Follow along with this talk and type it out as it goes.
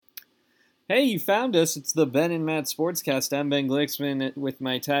Hey, you found us. It's the Ben and Matt Sportscast. I'm Ben Glicksman with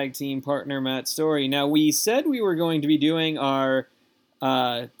my tag team partner, Matt Story. Now, we said we were going to be doing our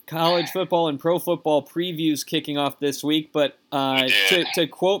college football and pro football previews kicking off this week, but to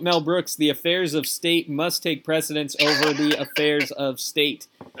quote Mel Brooks, the affairs of state must take precedence over the affairs of state.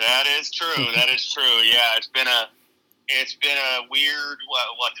 That is true. That is true. Yeah, it's been a weird.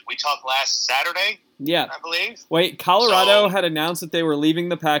 What did we talk last Saturday? Yeah, I believe. Wait, Colorado had announced that they were leaving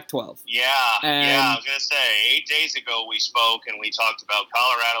the Pac-12. Yeah, I was gonna say 8 days ago we spoke and we talked about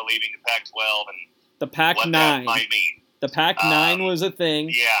Colorado leaving the Pac-12 and the Pac-9. What that might mean. The Pac-9 was a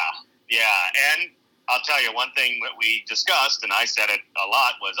thing. Yeah, and I'll tell you one thing that we discussed, and I said it a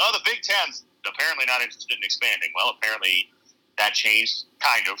lot, was the Big Ten's apparently not interested in expanding. Well, apparently that changed,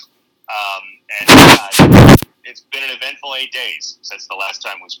 kind of, and it's been an eventful 8 days since the last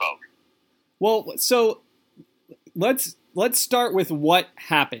time we spoke. Well, so let's start with what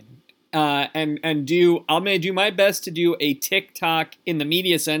happened, and I'm gonna do my best to do a TikTok in the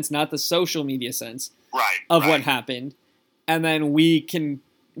media sense, not the social media sense, of what happened, and then we can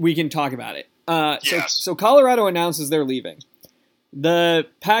talk about it. Yes. So Colorado announces they're leaving. The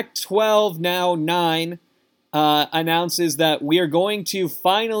Pac-12 now 9 announces that we are going to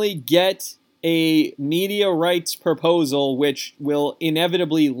finally get a media rights proposal, which will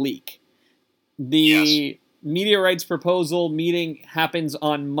inevitably leak. The media rights proposal meeting happens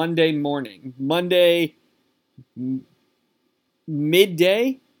on Monday morning. Monday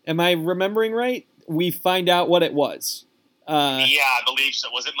midday? Am I remembering right? We find out what it was. Yeah, I believe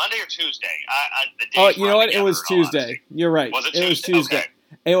so. Was it Monday or Tuesday? You know what? It was Tuesday. You're right. Was it Tuesday? It was Tuesday. Okay.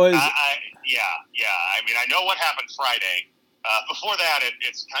 It was. Yeah. I mean, I know what happened Friday. Before that,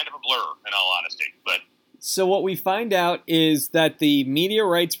 it's kind of a blur, in all honesty. But so what we find out is that the media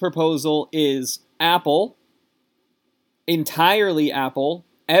rights proposal is Apple, entirely Apple,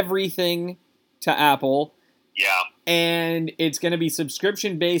 everything to Apple. Yeah. And it's going to be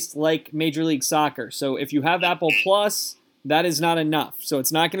subscription-based like Major League Soccer. So if you have Apple Plus, that is not enough. So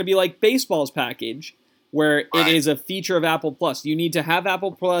it's not going to be like baseball's package, where it is a feature of Apple Plus. You need to have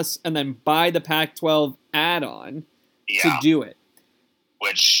Apple Plus and then buy the Pac-12 add-on to do it.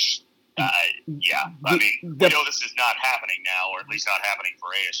 Which, I mean, we know this is not happening now, or at least not happening for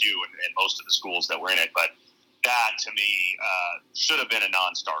ASU and most of the schools that were in it. But that, to me, should have been a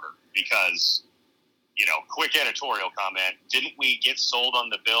non-starter because, quick editorial comment, didn't we get sold on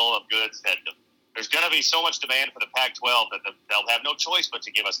the bill of goods that there's going to be so much demand for the Pac-12 that they'll have no choice but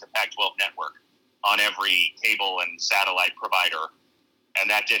to give us the Pac-12 network on every cable and satellite provider, and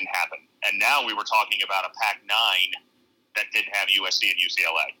that didn't happen. And now we were talking about a Pac-9 that didn't have USC and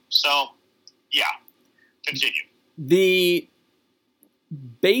UCLA. So, yeah, continue. The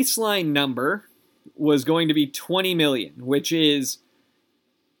baseline number was going to be $20 million, which is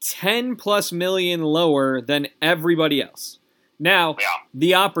 10 plus million lower than everybody else. Now,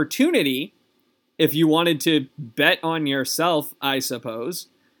 the opportunity, if you wanted to bet on yourself, I suppose,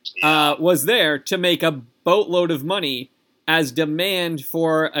 was there to make a boatload of money as demand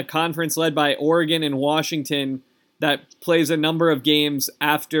for a conference led by Oregon and Washington that plays a number of games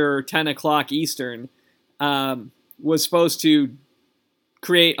after 10 o'clock Eastern was supposed to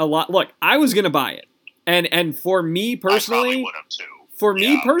create a lot. Look, I was going to buy it. And for me personally, I probably would have too. For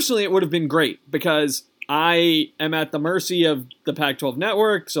me personally, it would have been great because I am at the mercy of the Pac-12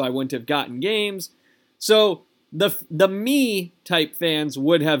 network, so I wouldn't have gotten games. So the me type fans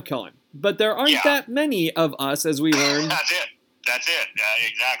would have gone, but there aren't that many of us, as we learned. That's it.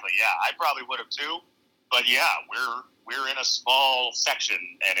 Exactly. Yeah, I probably would have too. But yeah, we're in a small section,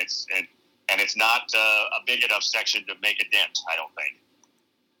 and it's not a big enough section to make a dent, I don't think.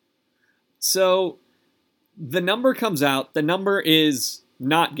 So the number comes out. The number is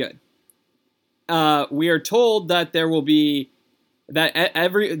not good. We are told that there will be that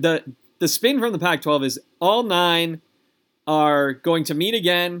the spin from the Pac-12 is all 9 are going to meet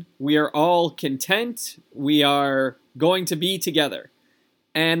again. We are all content. We are going to be together.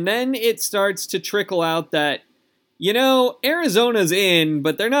 And then it starts to trickle out that, Arizona's in,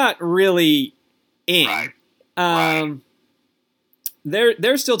 but they're not really in. Right.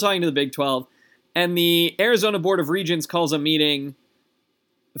 They're still talking to the Big 12. And the Arizona Board of Regents calls a meeting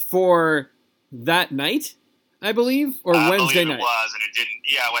for that night, I believe, or Wednesday night. It was, and it didn't.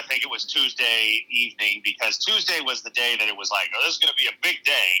 Yeah, I think it was Tuesday evening because Tuesday was the day that it was like, this is going to be a big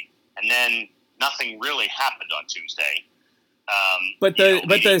day, and then nothing really happened on Tuesday. But to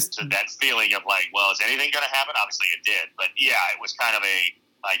that feeling of like, well, is anything going to happen? Obviously, it did. But yeah, it was kind of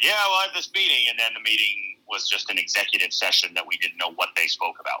we'll have this meeting, and then the meeting was just an executive session that we didn't know what they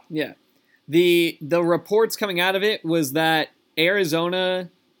spoke about. Yeah. The reports coming out of it was that Arizona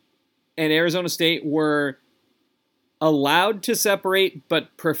and Arizona State were allowed to separate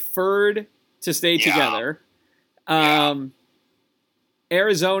but preferred to stay together.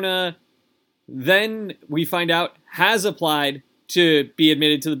 Arizona, then we find out, has applied to be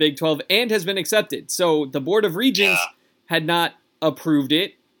admitted to the Big 12 and has been accepted. So the Board of Regents had not approved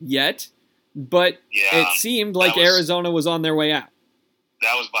it yet, but it seemed like Arizona was on their way out.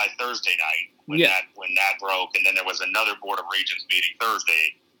 That was by Thursday night when that broke, and then there was another Board of Regents meeting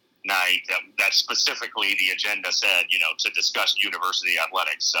Thursday night that specifically the agenda said, to discuss university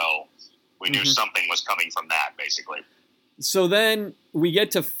athletics. So we knew something was coming from that, basically. So then we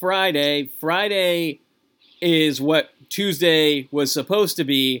get to Friday. Friday is what Tuesday was supposed to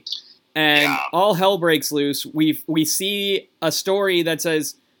be, and all hell breaks loose. We see a story that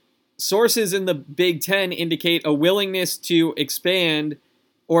says sources in the Big Ten indicate a willingness to expand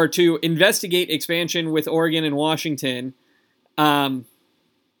or to investigate expansion with Oregon and Washington.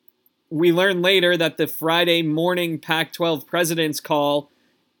 We learn later that the Friday morning Pac-12 president's call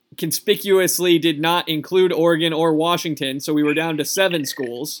conspicuously did not include Oregon or Washington, so we were down to 7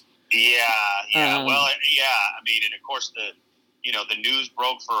 schools. And of course the news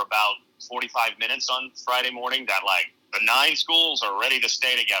broke for about 45 minutes on Friday morning that the 9 schools are ready to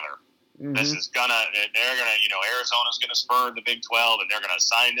stay together. This is Arizona's gonna spur the Big 12, and they're gonna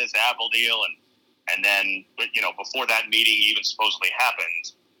sign this Apple deal, and then before that meeting even supposedly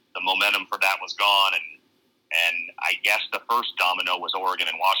happened, the momentum for that was gone, and I guess the first domino was Oregon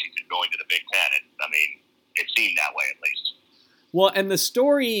and Washington going to the Big Ten. It seemed that way at least. Well, and the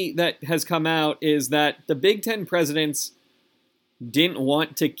story that has come out is that the Big Ten presidents didn't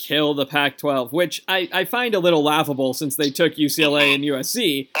want to kill the Pac-12, which I find a little laughable since they took UCLA and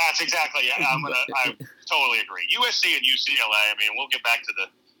USC. That's exactly. I totally agree. USC and UCLA. We'll get back to the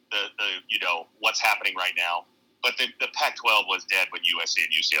what's happening right now. But the Pac-12 was dead when USC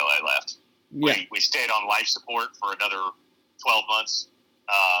and UCLA left. We stayed on life support for another 12 months,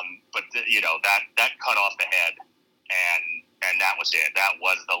 but that cut off the head, and that was it. That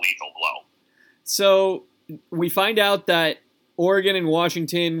was the lethal blow. So we find out that Oregon and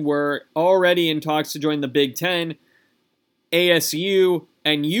Washington were already in talks to join the Big Ten. ASU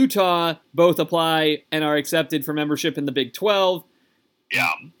and Utah both apply and are accepted for membership in the Big 12.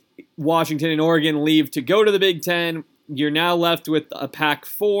 Washington and Oregon leave to go to the Big Ten. You're now left with a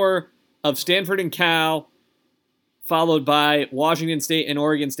Pac-4 of Stanford and Cal, followed by Washington State and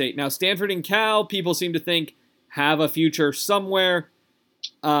Oregon State. Now, Stanford and Cal, people seem to think, have a future somewhere.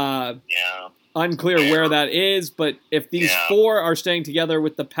 Unclear where that is, but if these 4 are staying together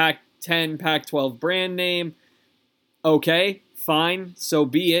with the Pac-10, Pac-12 brand name, okay, fine, so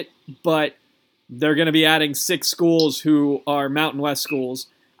be it. But they're going to be adding 6 schools who are Mountain West schools.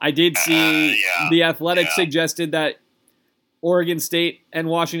 I did see The Athletic suggested that Oregon State and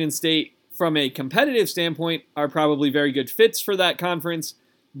Washington State, from a competitive standpoint, are probably very good fits for that conference,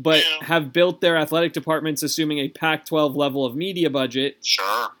 but have built their athletic departments assuming a Pac-12 level of media budget.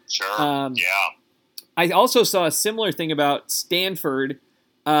 Sure. I also saw a similar thing about Stanford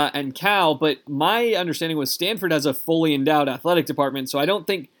and Cal, but my understanding was Stanford has a fully endowed athletic department, so I don't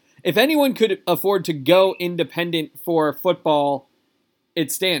think, if anyone could afford to go independent for football,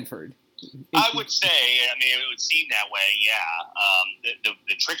 it's Stanford. I would say, it would seem that way,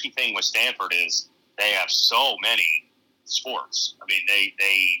 The tricky thing with Stanford is they have so many sports.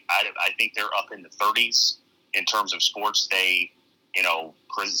 I think they're up in the 30s in terms of sports they,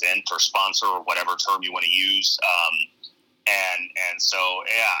 present or sponsor or whatever term you want to use. And so,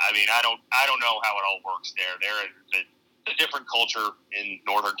 I don't know how it all works there. They're a different culture in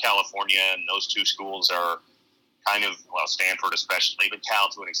Northern California, and those 2 schools are kind of, Stanford especially, but Cal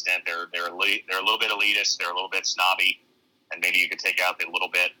to an extent, they're a little bit elitist, they're a little bit snobby, and maybe you could take out the little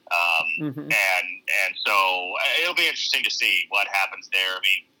bit. And so it'll be interesting to see what happens there.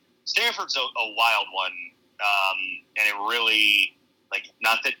 Stanford's a wild one, and it really,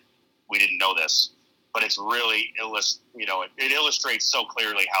 not that we didn't know this, but it's really it illustrates so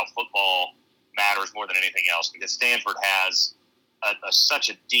clearly how football matters more than anything else, because Stanford has such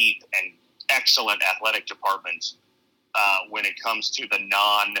a deep and excellent athletic department when it comes to the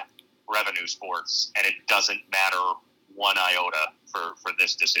non-revenue sports, and it doesn't matter one iota for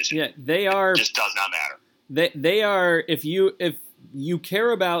this decision. Yeah, they are. It just does not matter. They are. If you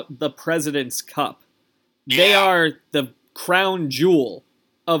care about the President's Cup, they are the crown jewel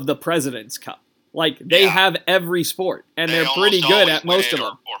of the President's Cup. They have every sport, and they're pretty good at most of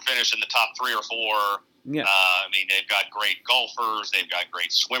them. Or finish in the top 3 or 4. Yeah. They've got great golfers, they've got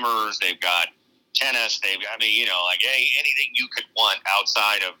great swimmers, they've got tennis, anything you could want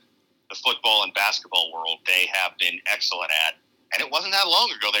outside of the football and basketball world, they have been excellent at. And it wasn't that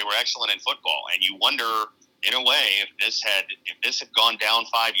long ago they were excellent in football. And you wonder, in a way, if this had gone down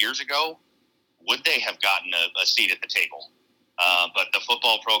 5 years ago, would they have gotten a seat at the table? But the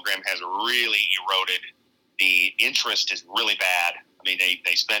football program has really eroded. The interest is really bad. I mean,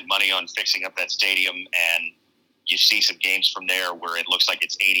 they spent money on fixing up that stadium, and you see some games from there where it looks like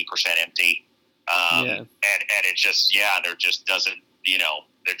it's 80% empty. And it just, there just doesn't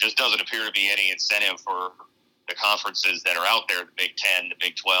appear to be any incentive for the conferences that are out there, the Big 10, the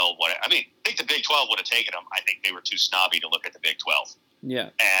Big 12. I think the Big 12 would have taken them. I think they were too snobby to look at the Big 12. Yeah.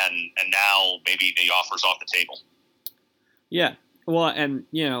 And now maybe the offer's off the table. Yeah. Well, and,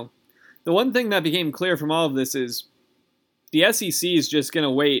 the one thing that became clear from all of this is the SEC is just going to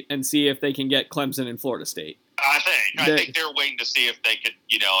wait and see if they can get Clemson and Florida State. I think they're waiting to see if they could,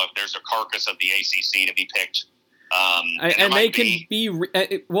 if there's a carcass of the ACC to be picked. And they can be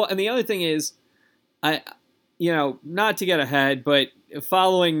well. And the other thing is, not to get ahead, but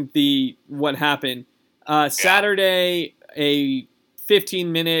following what happened Saturday, a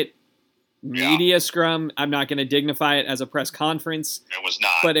 15-minute media scrum. I'm not going to dignify it as a press conference. It was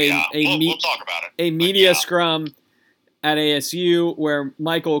not. But we'll talk about it. A media scrum at ASU where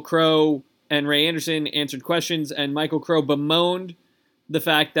Michael Crow and Ray Anderson answered questions, and Michael Crow bemoaned the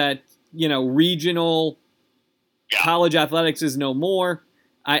fact that, regional college athletics is no more.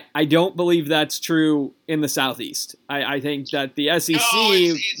 I don't believe that's true in the Southeast. I think that the SEC... No,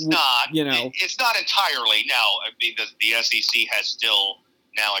 it's not. It's not entirely. Now, the SEC has still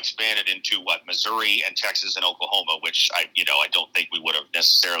now expanded into, Missouri and Texas and Oklahoma, which I don't think we would have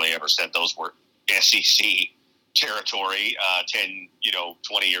necessarily ever said those were SEC territory 10,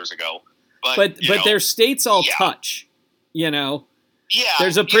 20 years ago. But their states all touch, Yeah.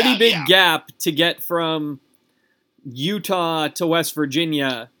 There's a pretty big gap to get from Utah to West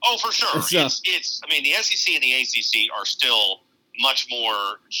Virginia. Oh, for sure. So, the SEC and the ACC are still much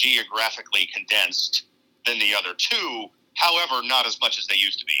more geographically condensed than the other two. However, not as much as they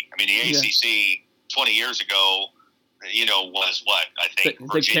used to be. The ACC 20 years ago, was what? I think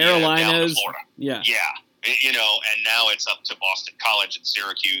Virginia, the Carolinas, down to Florida. Yeah. And now it's up to Boston College and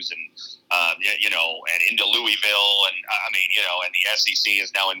Syracuse and and into Louisville, and and the SEC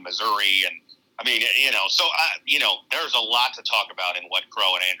is now in Missouri, and there's a lot to talk about in what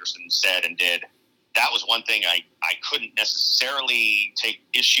Crow and Anderson said and did. That was one thing I couldn't necessarily take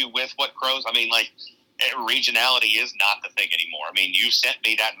issue with what Crow's. Regionality is not the thing anymore. You sent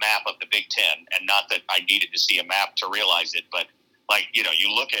me that map of the Big Ten, and not that I needed to see a map to realize it, but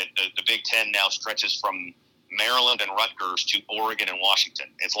you look at the Big Ten now stretches from Maryland and Rutgers to Oregon and Washington.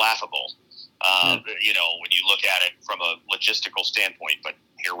 It's laughable, when you look at it from a logistical standpoint, but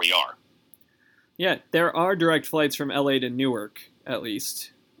here we are. Yeah, there are direct flights from LA to Newark, at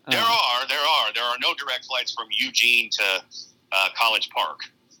least. There are no direct flights from Eugene to College Park,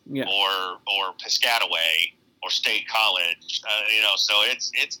 or Piscataway or State College. So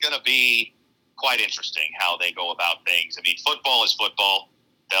it's going to be quite interesting how they go about things. Football is football.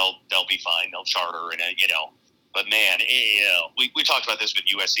 They'll be fine. They'll charter and But man, we talked about this with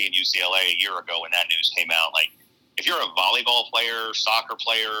USC and UCLA a year ago when that news came out. If you're a volleyball player, soccer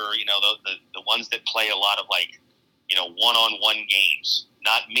player, the ones that play a lot of one-on-one games,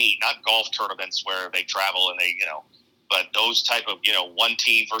 not golf tournaments where they travel and they, but those type of, one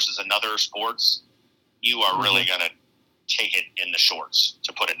team versus another sports, you are really going to take it in the shorts,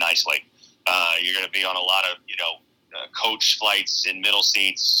 to put it nicely. You're going to be on a lot of, coach flights in middle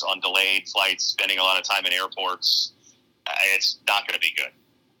seats, on delayed flights, spending a lot of time in airports. It's not going to be good.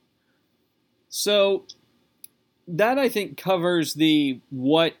 So that, I think, covers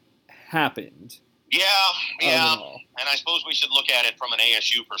what happened. Yeah. And I suppose we should look at it from an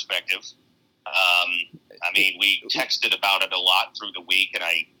ASU perspective. We texted about it a lot through the week, and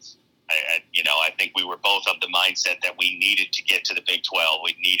I think we were both of the mindset that we needed to get to the Big 12.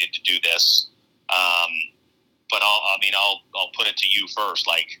 We needed to do this. But I'll put it to you first.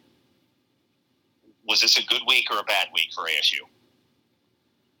 Was this a good week or a bad week for ASU?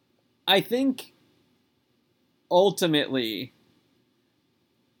 I think ultimately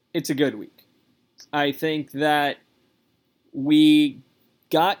it's a good week. I think that we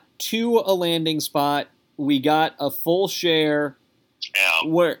got to a landing spot. We got a full share. Yeah.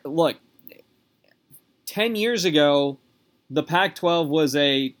 Where, look, 10 years ago, the Pac-12 was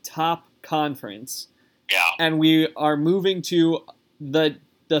a top conference. Yeah. And we are moving to the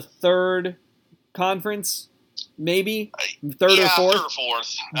third conference, maybe third or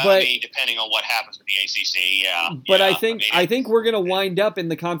fourth. But depending on what happens with the ACC, yeah. But I think we're going to wind up in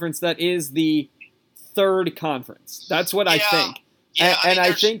the conference that is the third conference. That's what I think. Yeah, and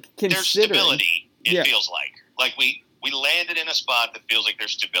I think there's considering stability. It feels like we landed in a spot that feels like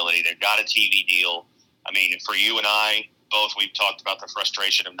there's stability. They've got a TV deal. I mean, for you and I both, we've talked about the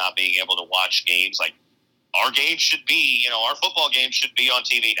frustration of not being able to watch games. Like, our games should be, our football games should be on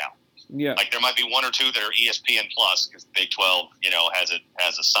TV now. Yeah. Like, there might be one or two that are ESPN Plus because the Big 12,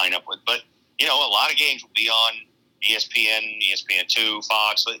 has a sign up with. But, a lot of games will be on ESPN, ESPN2,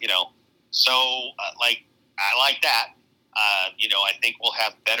 Fox, So, I like that. I think we'll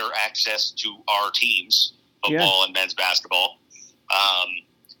have better access to our teams, football and men's basketball.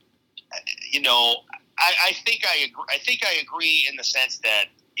 I think I agree in the sense that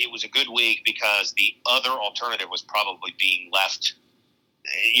it was a good week because the other alternative was probably being left.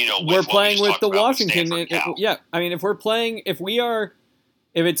 We're playing with the Washington. I mean,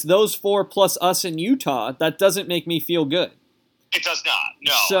 if it's those four plus us in Utah, that doesn't make me feel good. It does not.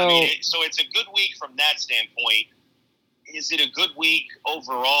 No. So it's a good week from that standpoint. Is it a good week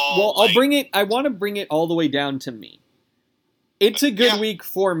overall? Well, I want to bring it all the way down to me. It's a good week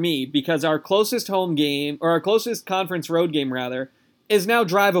for me because our closest home game, or our closest conference road game, rather, is now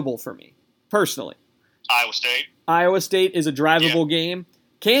drivable for me, personally. Iowa State is a drivable game.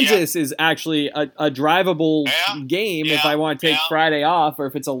 Kansas is actually a drivable game if I want to take Friday off, or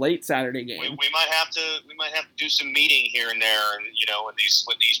if it's a late Saturday game. We might have to do some meeting here and there, and when these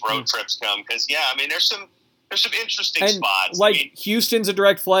road trips come, because there's some interesting spots. Like Houston's a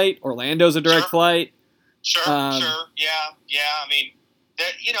direct flight, Orlando's a direct flight. Sure. Yeah. I mean,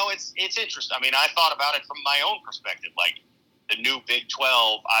 it's interesting. I mean, I thought about it from my own perspective, like the new Big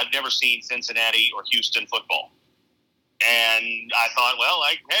 12. I've never seen Cincinnati or Houston football. And I thought, well,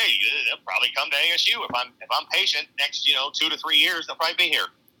 hey, they'll probably come to ASU if I'm patient. Next, 2 to 3 years, they'll probably be here.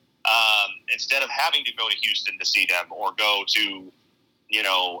 Instead of having to go to Houston to see them, or go to,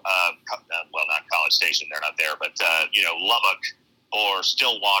 not College Station, they're not there, but Lubbock or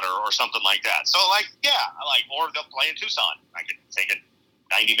Stillwater or something like that. So, or they'll play in Tucson. I could take a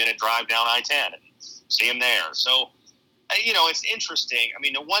 90-minute drive down I-10 and see them there. So, it's interesting. I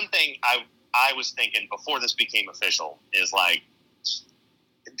mean, the one thing I was thinking before this became official is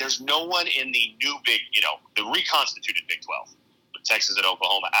there's no one in the new the reconstituted Big 12 with Texas and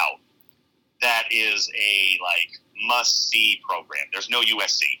Oklahoma out that is a must-see program. There's no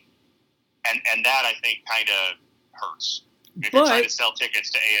USC, and that I think kind of hurts. If you're trying to sell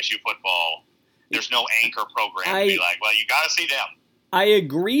tickets to ASU football, there's no anchor program to be well, you got to see them. I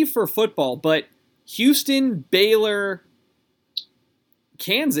agree for football, but Houston, Baylor,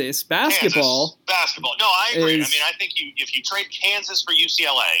 Kansas basketball. No, I agree. I mean, I think if you trade Kansas for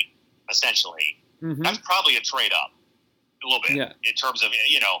UCLA, essentially, that's probably a trade up a little bit in terms of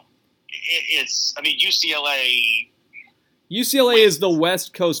it's. I mean, UCLA is the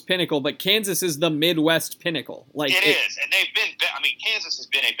West Coast pinnacle, but Kansas is the Midwest pinnacle. It is, and they've been. I mean, Kansas has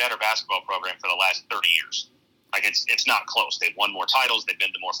been a better basketball program for the last 30 years. It's not close. They've won more titles. They've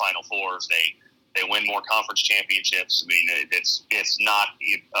been to more Final Fours. They win more conference championships. I mean, it's not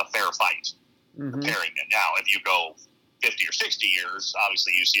a fair fight comparing them. Now, if you go 50 or 60 years,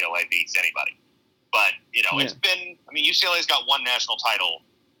 obviously UCLA beats anybody. But it's been. I mean, UCLA's got one national title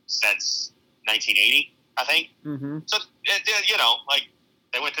since 1980. I think. So,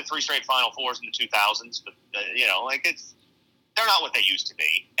 they went to 3 straight Final Fours in the 2000s, but, they're not what they used to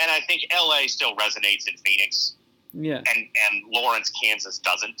be. And I think LA still resonates in Phoenix. Yeah. And Lawrence, Kansas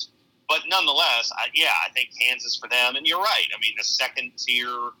doesn't. But nonetheless, I think Kansas for them. And you're right. I mean, the second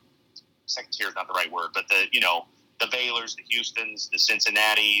tier is not the right word, but the Baylors, the Houstons, the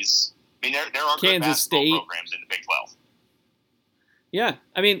Cincinnatis. I mean, there are good basketball programs in the Big 12. Yeah.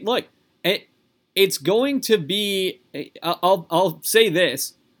 I mean, look, it's going to be, I'll say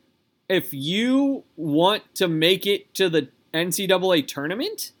this. If you want to make it to the NCAA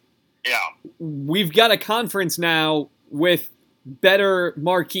tournament, we've got a conference now with better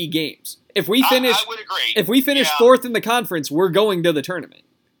marquee games. If we finish, I would agree. If we finish fourth in the conference, we're going to the tournament.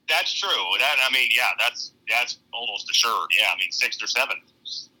 That's true. That's almost assured. Yeah, I mean, 6th or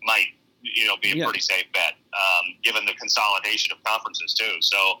 7th might be a pretty safe bet, given the consolidation of conferences too.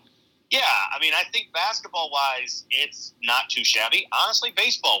 So. Yeah, I mean, I think basketball-wise, it's not too shabby. Honestly,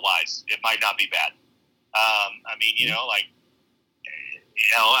 baseball-wise, it might not be bad. I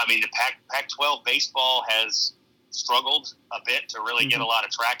mean, the Pac-12 baseball has struggled a bit to really get a lot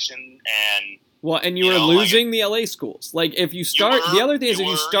of traction, and you were losing the LA schools. If you start, the other thing is if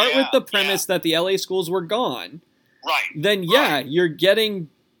you start with the premise that the LA schools were gone, right? Then you're getting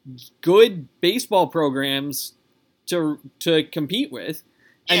good baseball programs to compete with.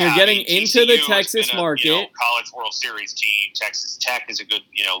 And you're getting into the Texas market. College World Series team. Texas Tech is a good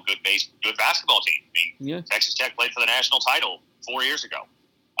basketball team. I mean, Texas Tech played for the national title 4 years ago.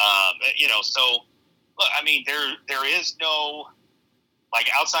 So look, I mean, there is no, like,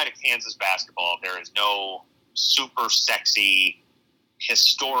 outside of Kansas basketball, there is no super sexy,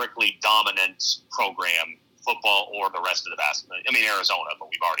 historically dominant program, football or the rest of the basketball. I mean, Arizona, but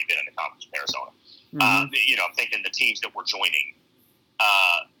we've already been in the conference with Arizona. I'm thinking the teams that we're joining.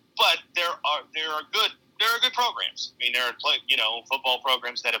 But there are good programs. I mean, there are football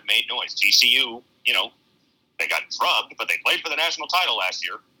programs that have made noise. TCU, they got drubbed, but they played for the national title last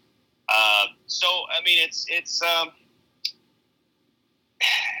year. So I mean, it's.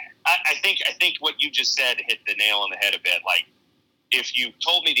 I think what you just said hit the nail on the head a bit. Like, if you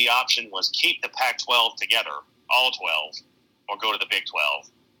told me the option was keep the Pac-12 together, all 12, or go to the Big 12,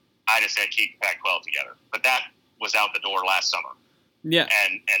 I'd have said keep the Pac-12 together. But that was out the door last summer. Yeah.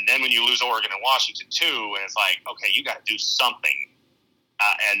 And then when you lose Oregon and Washington too, and it's like, okay, you got to do something.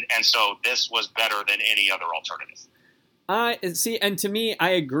 And so this was better than any other alternative. See, and to me,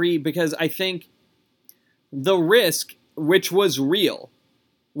 I agree, because I think the risk, which was real,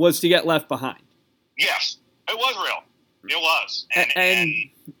 was to get left behind. Yes, it was real. It was.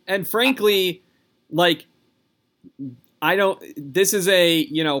 And frankly, like, this is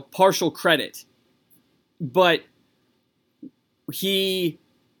a, partial credit, but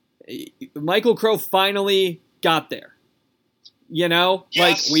Michael Crow finally got there. Yes,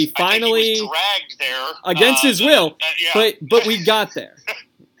 like, we finally, he was dragged there against his will, yeah. but we got there.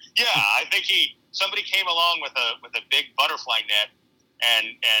 Yeah, I think somebody came along with a big butterfly net and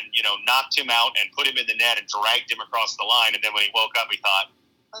knocked him out and put him in the net and dragged him across the line. And then when he woke up, he thought,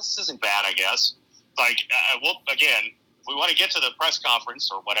 this isn't bad, I guess. Like, again, if we want to get to the press conference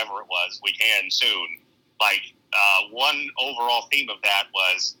or whatever it was, we can soon. Like, one overall theme of that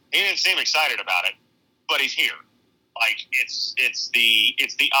was he didn't seem excited about it, but he's here. Like, it's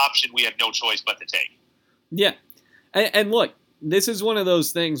the option we have no choice but to take. Yeah, and look, this is one of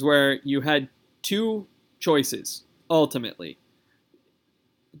those things where you had two choices ultimately.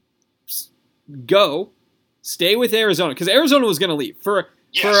 Stay with Arizona, because Arizona was going to leave for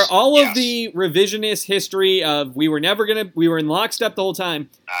all of the revisionist history of we were in lockstep the whole time.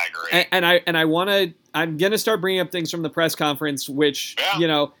 I agree. I'm going to start bringing up things from the press conference, which,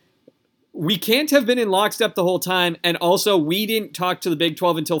 we can't have been in lockstep the whole time, and also we didn't talk to the Big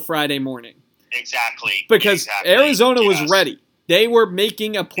 12 until Friday morning. Exactly. Because Arizona was ready. They were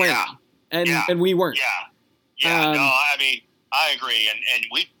making a plan, and we weren't. Yeah. No, I mean, I agree. And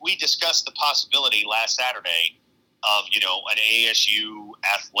we discussed the possibility last Saturday of, an ASU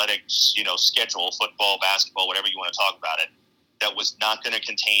athletics, schedule, football, basketball, whatever you want to talk about it, that was not going to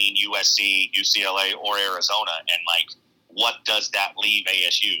contain USC, UCLA, or Arizona. And, like, what does that leave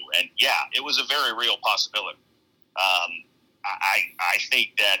ASU? And, yeah, it was a very real possibility. I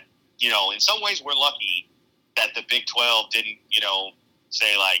think that, in some ways we're lucky that the Big 12 didn't,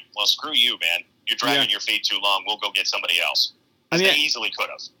 say, like, well, screw you, man. You're dragging your feet too long. We'll go get somebody else. Because they easily could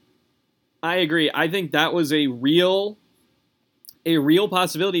have. I agree. I think that was a real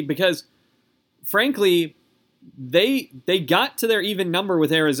possibility, because, frankly, they got to their even number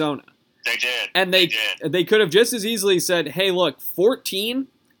with Arizona. They did. And they could have just as easily said, hey, look, 14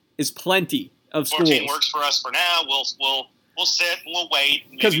 is plenty of schools. 14 works for us for now. We'll sit and we'll wait.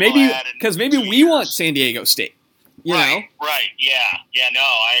 Because maybe we want San Diego State. You know? Right. Yeah. No,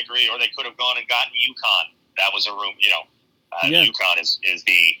 I agree. Or they could have gone and gotten UConn. That was a room.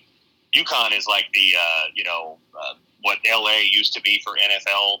 UConn is like the what LA used to be for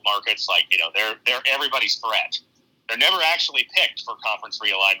NFL markets. Like, they're everybody's threat. They're never actually picked for conference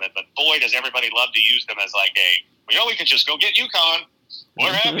realignment, but boy, does everybody love to use them as like we can just go get UConn.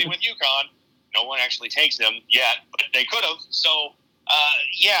 We're happy with UConn. No one actually takes them yet, but they could have. So,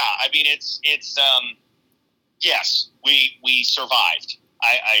 I mean, yes, we survived.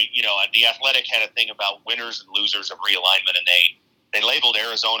 The Athletic had a thing about winners and losers of realignment, and they labeled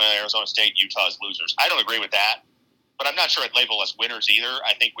Arizona State, Utah as losers. I don't agree with that, but I'm not sure I'd label us winners either.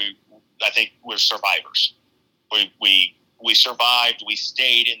 I think we're survivors. We survived. We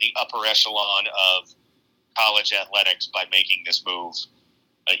stayed in the upper echelon of college athletics by making this move.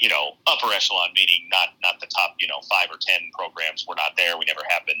 Upper echelon meaning not the top 5 or 10 programs. We're not there. We never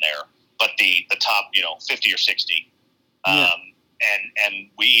have been there. But the top 50 or 60. And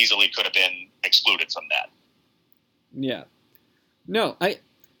we easily could have been excluded from that. Yeah. No,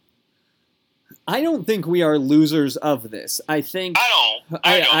 I don't think we are losers of this. I think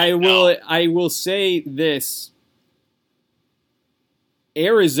I will say this.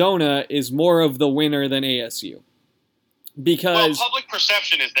 Arizona is more of the winner than ASU. Because public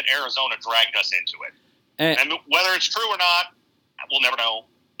perception is that Arizona dragged us into it. And whether it's true or not, we'll never know.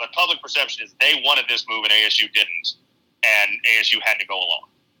 But public perception is they wanted this move and ASU didn't. And ASU had to go along.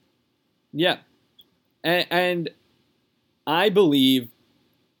 Yeah. And I believe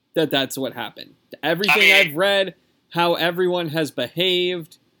that that's what happened. Everything I've read, how everyone has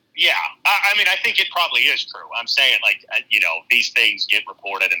behaved. Yeah, I think it probably is true. I'm saying, these things get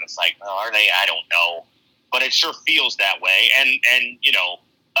reported, and it's like, well, are they? I don't know, but it sure feels that way. And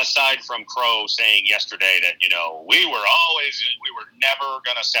aside from Crow saying yesterday that we were never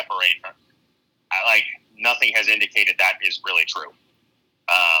going to separate, nothing has indicated that is really true.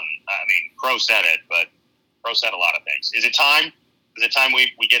 Crow said it, but Crow said a lot of things. Is it time? Is it time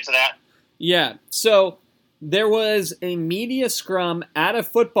we get to that? Yeah. So there was a media scrum at a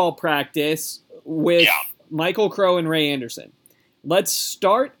football practice with Michael Crow and Ray Anderson. Let's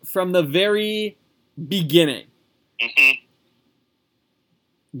start from the very beginning. Mm-hmm.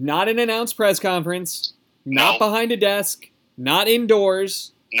 Not an announced press conference, not behind a desk, not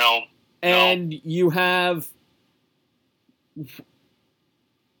indoors. No. And you have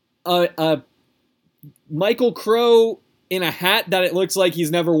a Michael Crow in a hat that it looks like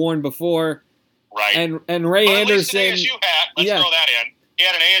he's never worn before. Right. And Ray Anderson. At least an ASU hat. Let's throw that in. He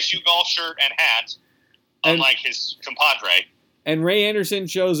had an ASU golf shirt and hat, unlike his compadre. And Ray Anderson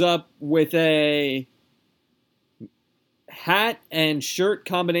shows up with a hat and shirt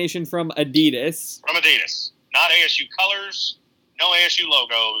combination from Adidas. From Adidas. Not ASU colors, no ASU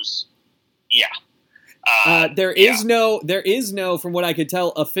logos. Yeah. There is no, from what I could tell,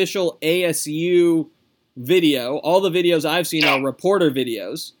 official ASU video. All the videos I've seen are reporter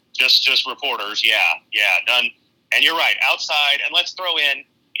videos. Just reporters, yeah, done. And you're right, outside, and let's throw in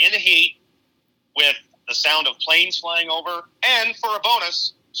the heat with the sound of planes flying over, and for a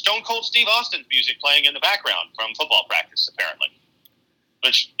bonus, Stone Cold Steve Austin's music playing in the background from football practice, apparently.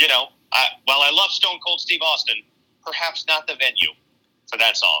 Which, while I love Stone Cold Steve Austin, perhaps not the venue for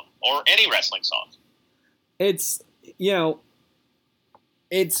that song, or any wrestling song. It's,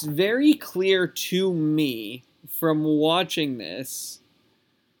 it's very clear to me from watching this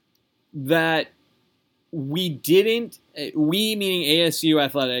that we meaning ASU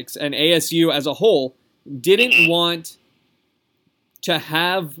athletics and ASU as a whole, didn't want to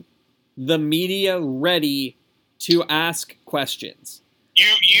have the media ready to ask questions.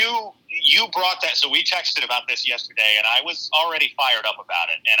 You brought that, so we texted about this yesterday, and I was already fired up about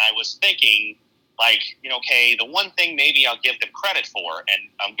it, and I was thinking, okay, the one thing maybe I'll give them credit for, and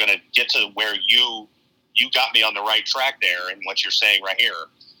I'm going to get to where you got me on the right track there, and what you're saying right here,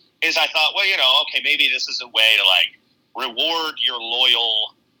 is I thought, well, okay, maybe this is a way to, reward your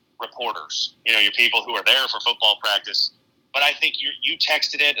loyal reporters, your people who are there for football practice. But I think you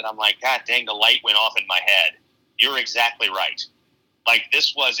texted it, and I'm like, God dang, the light went off in my head. You're exactly right.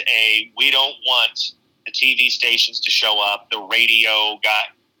 This was we don't want the TV stations to show up, the radio got,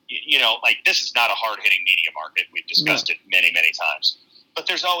 this is not a hard-hitting media market. We've discussed it many, many times. But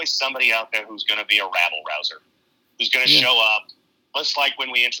there's always somebody out there who's going to be a rabble-rouser, who's going to show up. Just like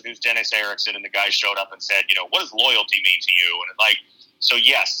when we introduced Dennis Erickson and the guy showed up and said, what does loyalty mean to you? And so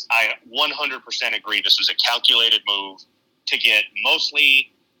yes, I 100% agree. This was a calculated move to get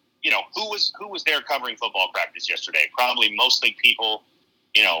mostly, who was there covering football practice yesterday? Probably mostly people,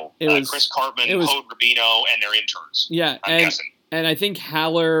 Chris Cartman, Code Rubino, and their interns. Yeah, I'm guessing. And I think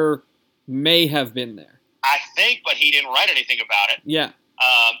Haller may have been there. I think, but he didn't write anything about it. Yeah.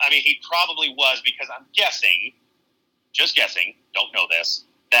 He probably was, because I'm guessing, just guessing, don't know this,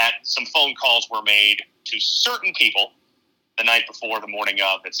 that some phone calls were made to certain people the night before, the morning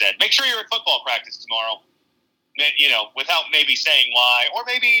of, that said, make sure you're at football practice tomorrow. Without maybe saying why, or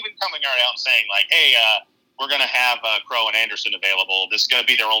maybe even coming out and saying, hey, we're going to have Crow and Anderson available. This is going to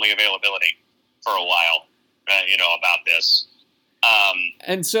be their only availability for a while, about this.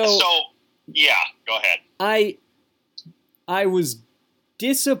 And so, yeah, go ahead. I was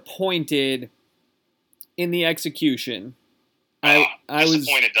disappointed in the execution. I was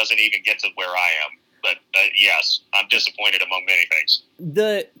disappointed. Doesn't even get to where I am, but yes, I'm disappointed among many things.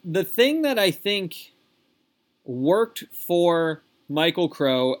 The thing that I think worked for Michael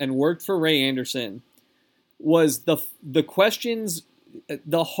Crow and worked for Ray Anderson was the questions.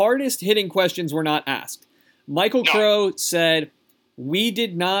 The hardest hitting questions were not asked. Michael Crow said, we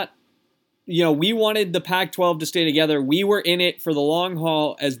did not, we wanted the Pac-12 to stay together. We were in it for the long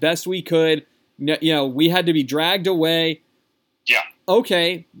haul as best we could. We had to be dragged away. Yeah.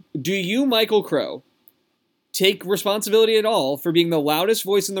 Okay. Do you, Michael Crow, take responsibility at all for being the loudest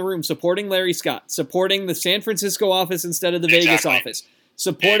voice in the room, supporting Larry Scott, supporting the San Francisco office instead of the Vegas office,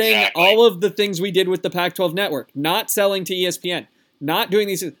 supporting all of the things we did with the Pac-12 network, not selling to ESPN, not doing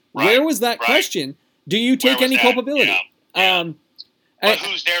these things? Right. Where was that question? Do you take any culpability? Yeah. But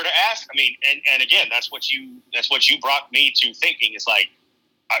who's there to ask? And again, that's what you brought me to thinking. Is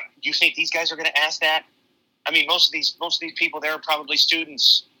you think these guys are going to ask that? I mean, most of these people there are probably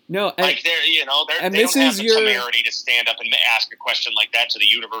students. No, and, like they don't have the temerity to stand up and ask a question like that to the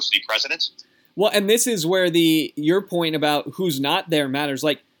university president. Well, and this is where your point about who's not there matters.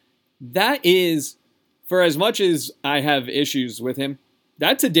 Like, that is, for as much as I have issues with him,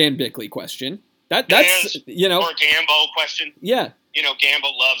 that's a Dan Bickley question. That's or a Gambo question. Yeah.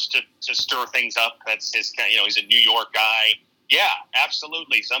 Gambo loves to stir things up. That's his kind. He's a New York guy. Yeah,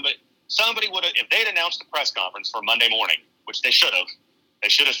 absolutely. Somebody would have, if they'd announced the press conference for Monday morning, which they should have. They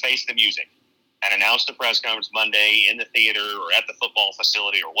should have faced the music and announced the press conference Monday in the theater or at the football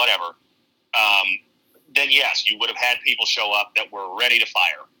facility or whatever. Then yes, you would have had people show up that were ready to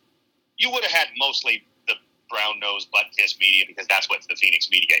fire. You would have had mostly the brown-nosed butt-kiss media, because that's what the Phoenix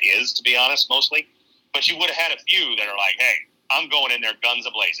media is, to be honest, mostly. But you would have had a few that are like, "Hey, I'm going in there guns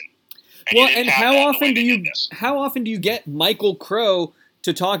a-blazing." And how often do you get Michael Crow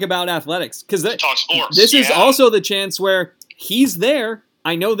to talk about athletics? Because talk sports. This is also the chance where he's there.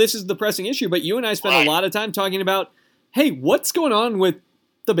 I know this is the pressing issue, but you and I spent a lot of time talking about, hey, what's going on with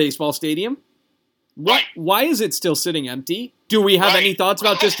the baseball stadium? Why is it still sitting empty? Do we have any thoughts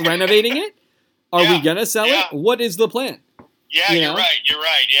about just renovating it? Are we going to sell it? What is the plan? Yeah, you're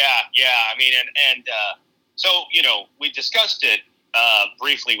right. Yeah. I mean, so, we discussed it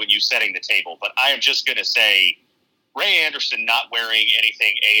briefly when you setting the table, but I am just going to say Ray Anderson not wearing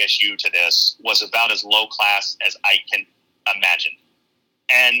anything ASU to this was about as low class as I can imagine.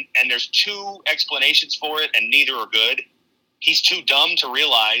 And there's two explanations for it, and neither are good. He's too dumb to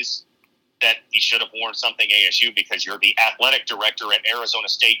realize that he should have worn something ASU because you're the athletic director at Arizona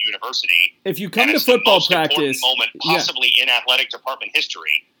State University. If you come to football practice, moment possibly in athletic department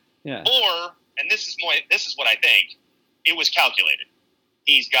history. Yeah. Or, and this is what I think, it was calculated.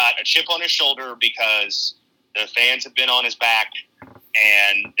 He's got a chip on his shoulder because the fans have been on his back,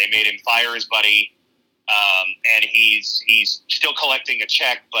 and they made him fire his buddy. And he's still collecting a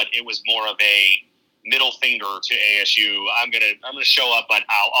check, but it was more of a middle finger to ASU. I'm gonna show up, but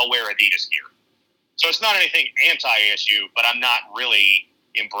I'll wear Adidas gear. So it's not anything anti-ASU, but I'm not really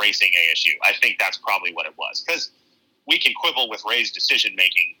embracing ASU. I think that's probably what it was, because we can quibble with Ray's decision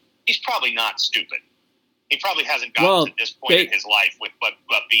making. He's probably not stupid. He probably hasn't gotten to this point in his life with but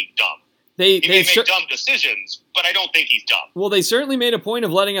being dumb. He may make dumb decisions, but I don't think he's dumb. Well, they certainly made a point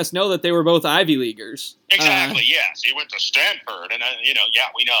of letting us know that they were both Ivy Leaguers. Exactly, yes. He went to Stanford, and, we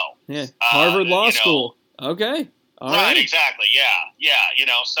know. Yeah, Harvard Law School. Okay. All right. Exactly, yeah.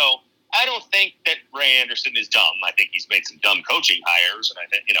 So I don't think that Ray Anderson is dumb. I think he's made some dumb coaching hires, and I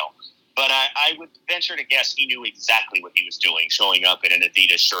think, but I would venture to guess he knew exactly what he was doing, showing up in an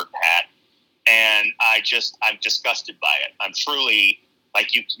Adidas shirt and hat, and I'm disgusted by it. I'm truly...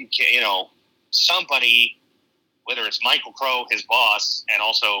 Like, you can't, somebody, whether it's Michael Crow, his boss, and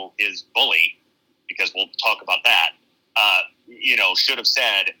also his bully, because we'll talk about that, should have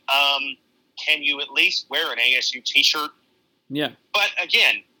said, can you at least wear an ASU t-shirt? Yeah. But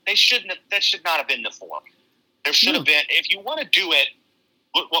again, that should not have been the form. There should have been, if you want to do it,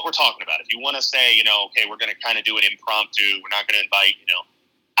 what we're talking about, if you want to say, okay, we're going to kind of do it impromptu, we're not going to invite,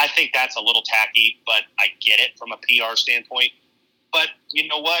 I think that's a little tacky, but I get it from a PR standpoint. But you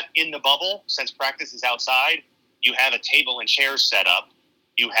know what? In the bubble, since practice is outside, you have a table and chairs set up.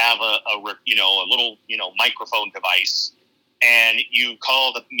 You have a little microphone device, and you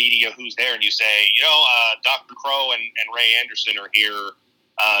call the media who's there, and you say, Dr. Crow and Ray Anderson are here.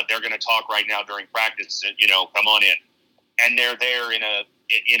 They're going to talk right now during practice. Come on in. And they're there in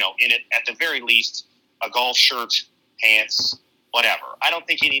at the very least, a golf shirt, pants, whatever. I don't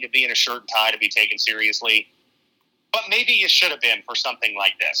think you need to be in a shirt and tie to be taken seriously. But maybe you should have been for something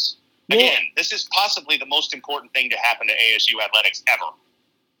like this. Again, this is possibly the most important thing to happen to ASU athletics ever.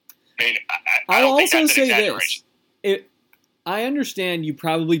 I mean, I don't think that's an exaggeration. I understand you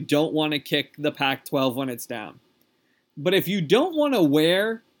probably don't want to kick the Pac-12 when it's down. But if you don't want to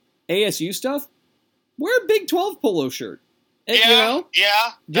wear ASU stuff, wear a Big 12 polo shirt. Yeah,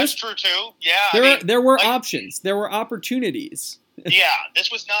 that's true too. Yeah, there were options. There were opportunities. Yeah,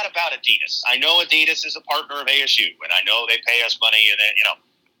 this was not about Adidas. I know Adidas is a partner of ASU, and I know they pay us money, and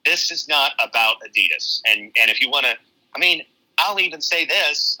this is not about Adidas. And if you want to, I'll even say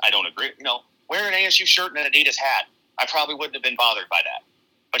this. I don't agree. Wear an ASU shirt and an Adidas hat. I probably wouldn't have been bothered by that.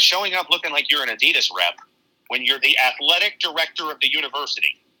 But showing up looking like you're an Adidas rep when you're the athletic director of the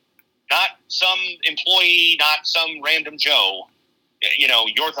university, not some employee, not some random Joe,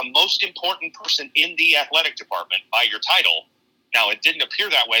 you're the most important person in the athletic department by your title. Now, it didn't appear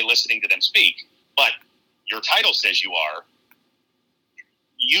that way listening to them speak, but your title says you are.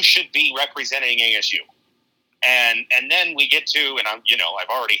 You should be representing ASU. And then we get to, and I've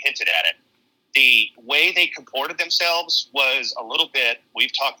already hinted at it. The way they comported themselves was a little bit.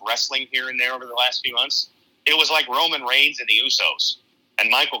 We've talked wrestling here and there over the last few months. It was like Roman Reigns and the Usos, and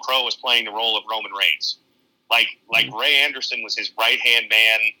Michael Crowe was playing the role of Roman Reigns. Like Ray Anderson was his right-hand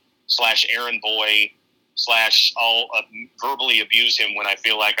man / errand boy / I'll verbally abuse him when I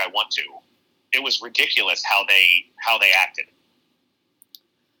feel like I want to. It was ridiculous how they acted.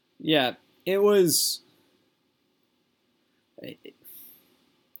 Yeah, it was. It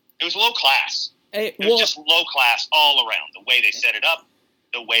was low class. It was just low class all around. The way they set it up,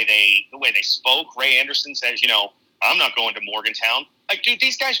 the way they spoke. Ray Anderson says, I'm not going to Morgantown. Like, dude,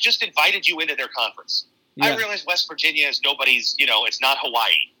 these guys just invited you into their conference. Yeah. I realize West Virginia is nobody's, it's not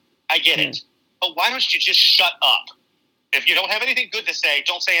Hawaii. I get it. But why don't you just shut up? If you don't have anything good to say,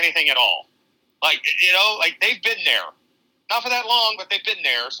 don't say anything at all. Like, they've been there. Not for that long, but they've been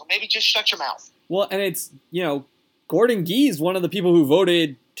there. So maybe just shut your mouth. Well, and it's, Gordon Gee is one of the people who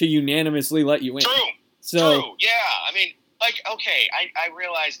voted to unanimously let you in. True. Yeah. I mean, okay, I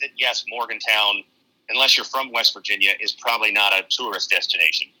realize that, yes, Morgantown, unless you're from West Virginia, is probably not a tourist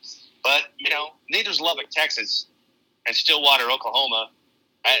destination. But, neither's Lubbock, Texas, and Stillwater, Oklahoma.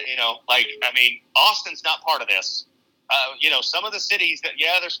 Austin's not part of this. Some of the cities that,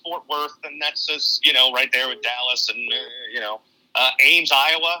 there's Fort Worth, and that's just, right there with Dallas and, Ames,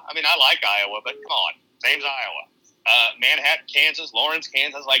 Iowa. I mean, I like Iowa, but come on, Ames, Iowa. Manhattan, Kansas, Lawrence,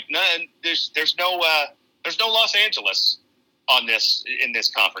 Kansas, none. There's no Los Angeles in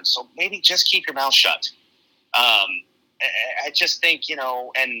this conference. So maybe just keep your mouth shut. I just think,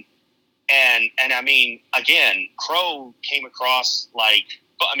 and I mean, again, Crow came across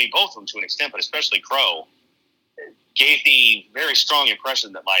both of them to an extent, but especially Crow gave the very strong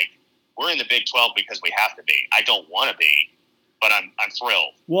impression that we're in the Big 12 because we have to be. I don't want to be, but I'm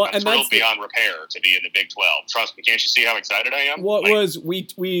thrilled. Well, I'm thrilled beyond repair to be in the Big 12. Trust me. Can't you see how excited I am?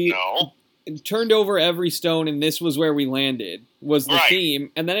 We turned over every stone, and this was where we landed, was the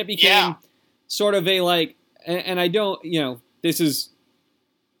theme. And then it became sort of and I don't, this is,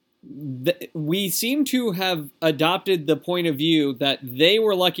 we seem to have adopted the point of view that they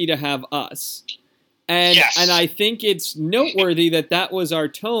were lucky to have us. And I think it's noteworthy that was our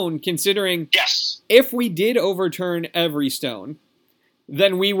tone, considering if we did overturn every stone,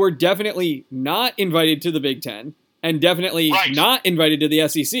 then we were definitely not invited to the Big Ten and definitely not invited to the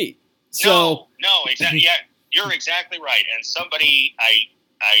SEC. So no, exactly. Yeah, you're exactly right. And somebody, I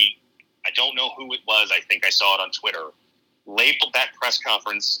don't know who it was. I think I saw it on Twitter, labeled that press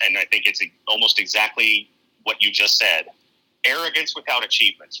conference, and I think it's almost exactly what you just said: arrogance without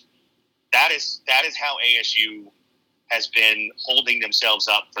achievement. That is how ASU has been holding themselves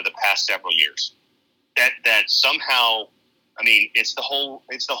up for the past several years. That somehow, I mean, it's the whole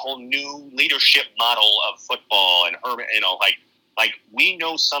new leadership model of football, and we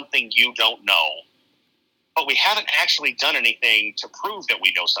know something you don't know, but we haven't actually done anything to prove that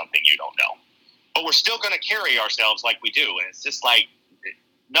we know something you don't know. But we're still going to carry ourselves like we do, and it's just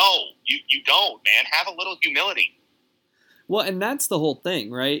no, you don't, man. Have a little humility. Well, and that's the whole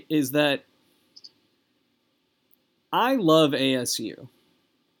thing, right? Is that I love ASU.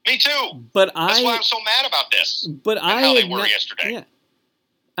 Me too. But that's why I'm so mad about this. But how they were yesterday. Yeah.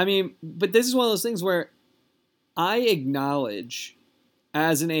 I mean, but this is one of those things where I acknowledge,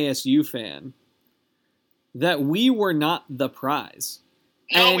 as an ASU fan, that we were not the prize.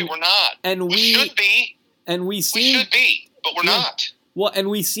 No, we were not. And we should be. And we should be, but we're not. Well, and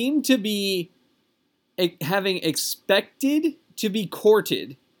we seem to be having expected to be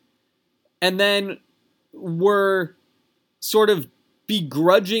courted, and then we're sort of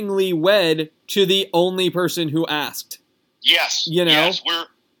begrudgingly wed to the only person who asked. Yes. Yes, we're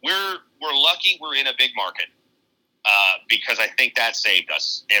lucky we're in a big market, because I think that saved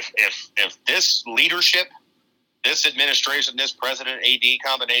us. If this leadership, this administration, this president AD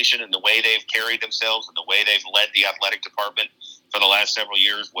combination, and the way they've carried themselves and the way they've led the athletic department for the last several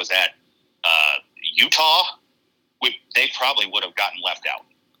years was at Utah, they probably would have gotten left out.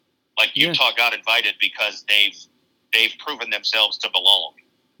 Utah got invited because they've proven themselves to belong.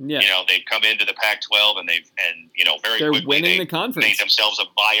 Yeah. They've come into the Pac-12 and very They're quickly winning the conference. Made themselves a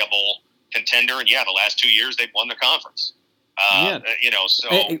viable contender. And the last 2 years they've won the conference.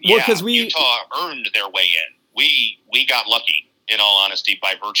 Utah earned their way in. We got lucky, in all honesty,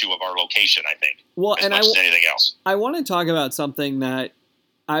 by virtue of our location, I think, as much as anything else. I want to talk about something that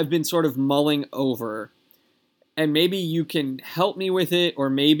I've been sort of mulling over, and maybe you can help me with it, or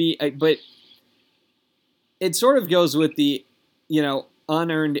maybe, but it sort of goes with the,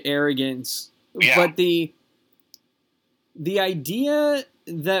 unearned arrogance, but the idea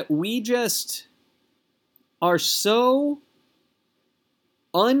that we just are so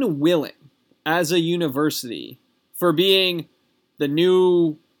unwilling as a university for being the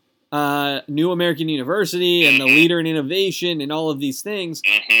new American University and the leader in innovation and all of these things,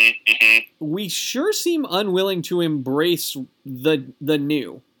 we sure seem unwilling to embrace the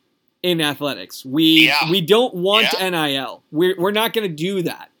new in athletics. We don't want NIL. We're not going to do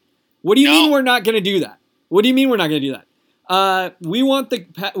that. What do you mean we're not going to do that? What do you mean we're not going to do that? We want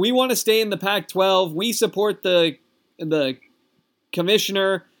to stay in the Pac-12. We support the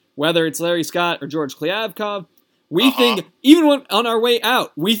commissioner, whether it's Larry Scott or George Kliavkov. We think, even on our way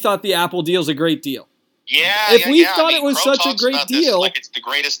out, we thought the Apple deal's a great deal. If we thought it was Crow such a great deal, like it's the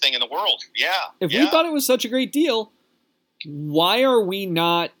greatest thing in the world. If we thought it was such a great deal, why are we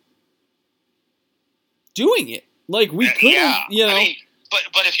not doing it? Like, we could have,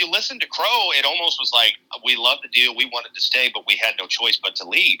 But if you listen to Crow, it almost was like, we love the deal, we wanted to stay, but we had no choice but to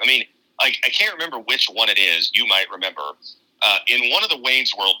leave. I mean, I can't remember which one it is. You might remember. In one of the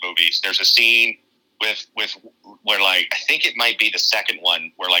Wayne's World movies, there's a scene with where, like, I think it might be the second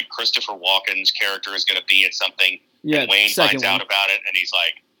one, where, like, Christopher Walken's character is going to be at something, and Wayne finds out about it, and he's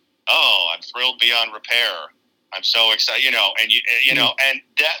like, "Oh, I'm thrilled beyond repair. I'm so excited," and and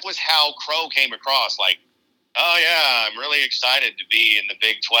that was how Crow came across, like, "Oh yeah, I'm really excited to be in the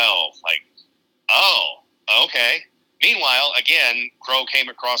Big 12." Like, oh, okay. Meanwhile, again, Crow came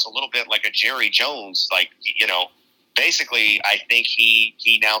across a little bit like a Jerry Jones, like, basically, I think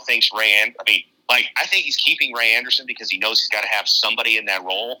he now thinks I think he's keeping Ray Anderson because he knows he's got to have somebody in that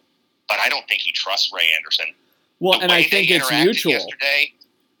role, but I don't think he trusts Ray Anderson. Well, and I think it's mutual. Yesterday,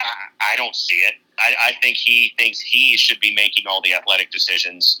 I don't see it. I think he thinks he should be making all the athletic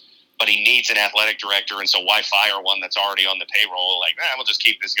decisions, but he needs an athletic director, and so why fire one that's already on the payroll? Like, we'll just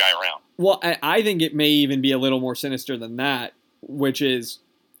keep this guy around. Well, I think it may even be a little more sinister than that, which is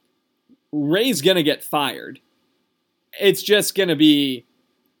Ray's going to get fired. It's just going to be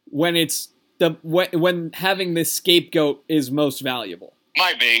when when having this scapegoat is most valuable.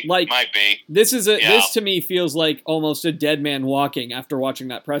 Might be. This to me feels like almost a dead man walking after watching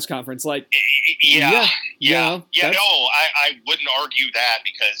that press conference. Like, No, I wouldn't argue that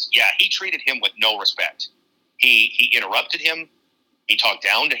because he treated him with no respect. He interrupted him. He talked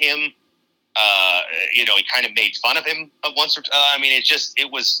down to him. He kind of made fun of him once or twice.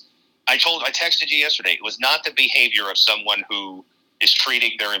 I texted you yesterday. It was not the behavior of someone who is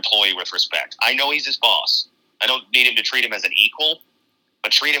treating their employee with respect. I know he's his boss. I don't need him to treat him as an equal,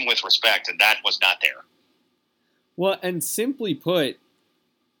 but treat him with respect, and that was not there. Well, and simply put,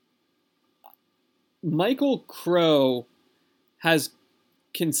 Michael Crow has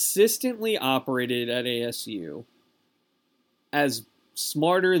consistently operated at ASU as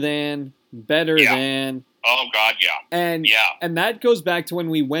smarter than, better than. Oh, God, yeah. And that goes back to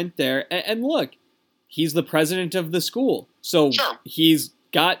when we went there. And look, he's the president of the school. So he's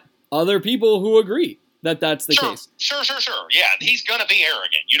got other people who agree that that's the case. Sure. Yeah, he's going to be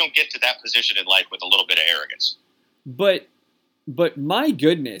arrogant. You don't get to that position in life with a little bit of arrogance. But my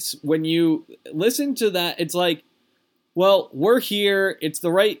goodness, when you listen to that, it's like, well, we're here. It's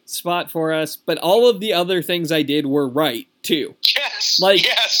the right spot for us. But all of the other things I did were right, too. Yes.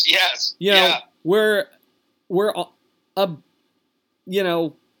 Yes. We're a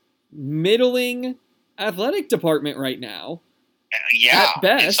middling athletic department right now. At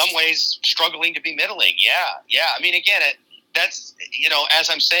best. In some ways struggling to be middling. Yeah. I mean, again, that's, as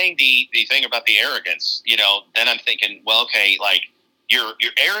I'm saying the thing about the arrogance, then I'm thinking, well, okay, like you're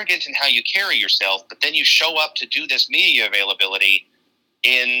arrogant in how you carry yourself, but then you show up to do this media availability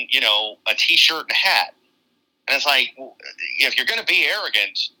in, a t-shirt and a hat. And it's like, if you're going to be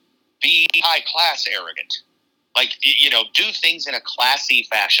arrogant, be high class arrogant. Like, do things in a classy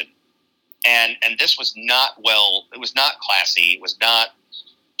fashion. And this was not it was not classy. It was not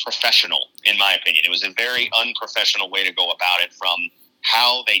professional, in my opinion. It was a very unprofessional way to go about it, from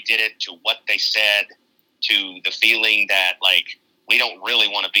how they did it to what they said to the feeling that, like, we don't really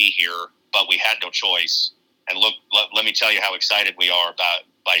want to be here, but we had no choice. And look, let me tell you how excited we are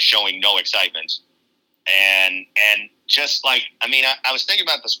by showing no excitement. And just like, I was thinking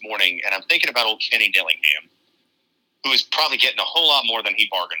about this morning, and I'm thinking about old Kenny Dillingham, who is probably getting a whole lot more than he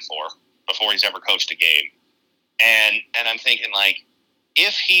bargained for before he's ever coached a game. And I'm thinking, like,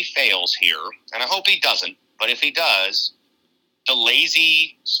 if he fails here, and I hope he doesn't, but if he does, the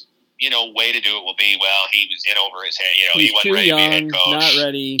lazy, way to do it will be, well, he was in over his head. He wasn't ready to be a head coach. Not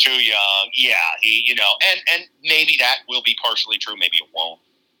ready. Too young. Yeah. And maybe that will be partially true. Maybe it won't.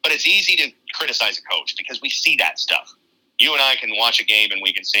 But it's easy to criticize a coach because we see that stuff. You and I can watch a game and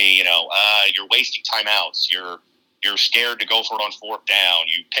we can see, you're wasting timeouts. You're scared to go for it on fourth down.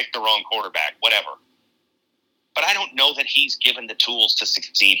 You picked the wrong quarterback, whatever. but I don't know that he's given the tools to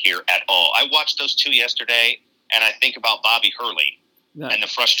succeed here at all. I watched those two yesterday, and I think about Bobby Hurley and the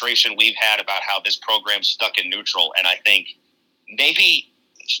frustration we've had about how this program's stuck in neutral, and I think maybe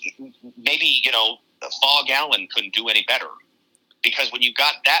Fog Allen couldn't do any better, because when you've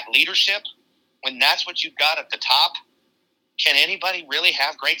got that leadership, when that's what you've got at the top, can anybody really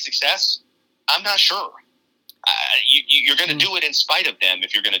have great success? I'm not sure. You're going to do it in spite of them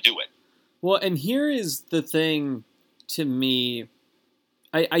if you're going to do it. Well, and here is the thing to me.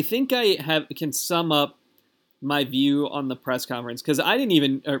 I think I can sum up my view on the press conference, because I didn't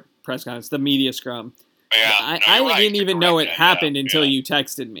even press conference, the media scrum. Yeah, I didn't even know it happened until you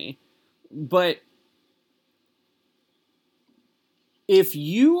texted me. But if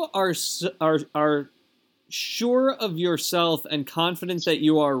you are sure of yourself and confident that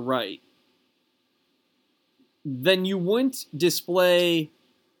you are right, then you wouldn't display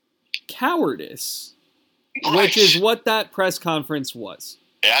cowardice, which is what that press conference was.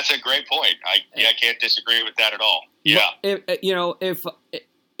 That's a great point. I can't disagree with that at all. Yeah.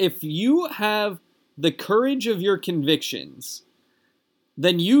 If you have the courage of your convictions,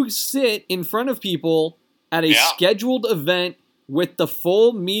 then you sit in front of people at a scheduled event with the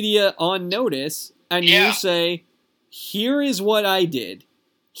full media on notice, and you say, here is what I did.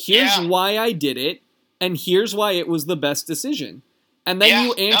 Here's why I did it. And here's why it was the best decision. And then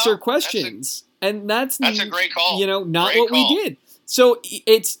you answer questions. And that's a great call. Not what we did. So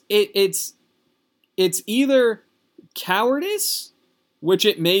it's either cowardice, which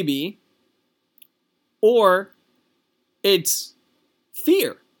it may be, or it's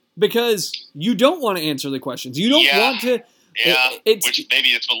fear, because you don't want to answer the questions. You don't want to. Yeah, which maybe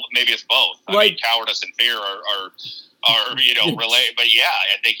it's both. I mean, cowardice and fear are related. But yeah,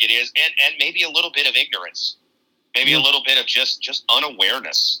 I think it is, and maybe a little bit of ignorance, maybe a little bit of just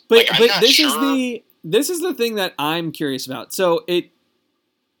unawareness. But this is the thing that I'm curious about. So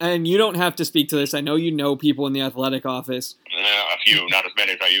and you don't have to speak to this. I know you know people in the athletic office. A few, not as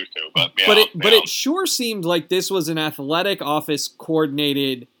many as I used to, but but it sure seemed like this was an athletic office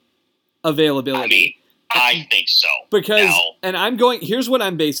coordinated availability. I think so. Because, here's what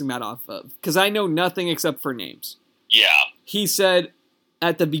I'm basing that off of, because I know nothing except for names. Yeah. He said,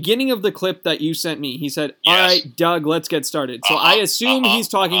 at the beginning of the clip that you sent me, he said, all right, Doug, let's get started. So I assume he's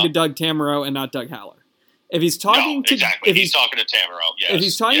talking to Doug Tamaro and not Doug Haller. If he's talking he's talking to Tamaro, yes. If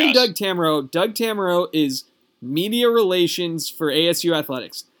he's talking to Doug Tamaro is media relations for ASU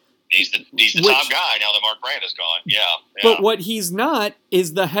Athletics. He's the top guy now that Mark Brand is gone. Yeah. But what he's not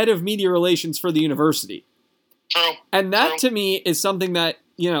is the head of media relations for the university. True. And that to me is something that,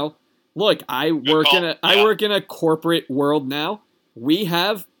 look, I work in a corporate world now. We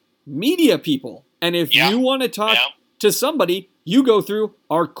have media people. And if you want to talk to somebody, you go through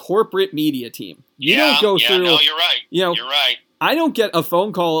our corporate media team. You don't go through. No, you're right. You're right. I don't get a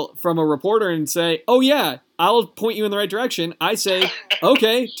phone call from a reporter and say, oh, yeah, I'll point you in the right direction. I say,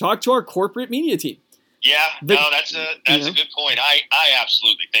 okay, talk to our corporate media team. Yeah, that's a good point. I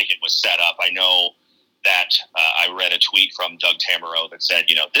absolutely think it was set up. I know that I read a tweet from Doug Tamaro that said,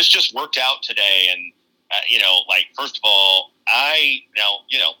 this just worked out today. And, first of all,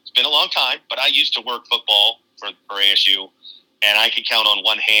 it's been a long time, but I used to work football for ASU, and I could count on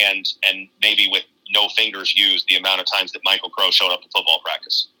one hand and maybe with no fingers used the amount of times that Michael Crow showed up to football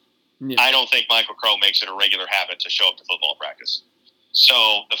practice. Yeah. I don't think Michael Crow makes it a regular habit to show up to football practice.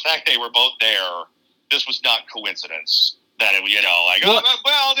 So the fact they were both there, this was not coincidence. That it, you're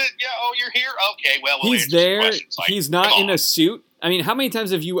here. Okay, well, he's there. He's not in a suit. I mean, how many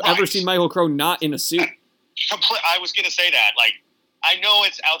times have you ever seen Michael Crow not in a suit? I was going to say that. I know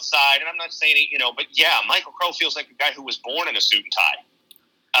it's outside, and I'm not saying it, but yeah, Michael Crow feels like a guy who was born in a suit and tie.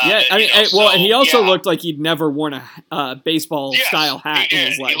 And he also looked like he'd never worn a baseball style hat in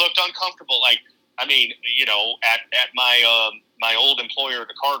his life. He looked uncomfortable. At my old employer,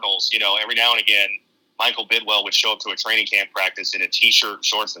 the Cardinals, every now and again, Michael Bidwell would show up to a training camp practice in a t-shirt,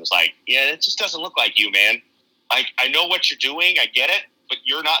 shorts, and was like, yeah, it just doesn't look like you, man. I know what you're doing, I get it, but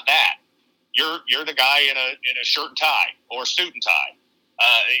you're not that. You're the guy in a shirt and tie or suit and tie.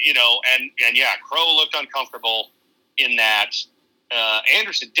 Crow looked uncomfortable in that.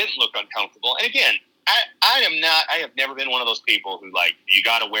 Anderson didn't look uncomfortable. And again, I have never been one of those people who you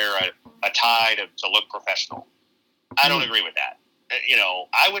got to wear a tie to look professional. I don't agree with that.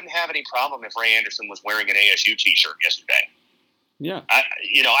 I wouldn't have any problem if Ray Anderson was wearing an ASU t-shirt yesterday. Yeah. I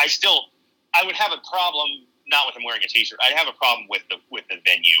would have a problem not with him wearing a t-shirt. I'd have a problem with the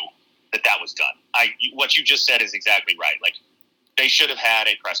venue that was done. What you just said is exactly right. They should have had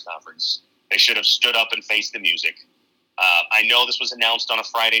a press conference. They should have stood up and faced the music. I know this was announced on a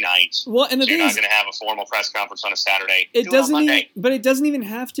Friday night. Well, and so you're not going to have a formal press conference on a Saturday. It Do doesn't it on Monday. but it doesn't even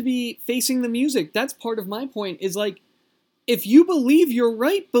have to be facing the music. That's part of my point. Is like, if you believe you're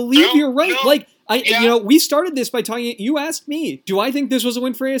right, you're right. No, like we started this by talking. You asked me, do I think this was a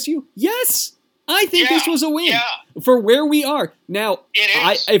win for ASU? Yes, I think this was a win for where we are now.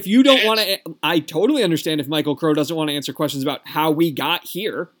 If you don't want to, I totally understand if Michael Crow doesn't want to answer questions about how we got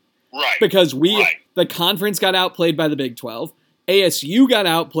here. Right. Because the conference got outplayed by the Big 12. ASU got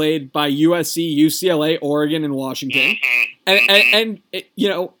outplayed by USC, UCLA, Oregon, and Washington. And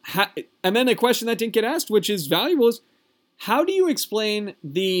then a question that didn't get asked, which is valuable, is how do you explain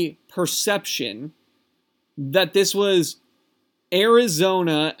the perception that this was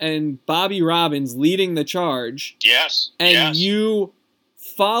Arizona and Bobby Robbins leading the charge? Yes. And you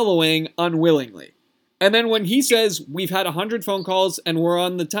following unwillingly. And then when he says, we've had 100 phone calls and we're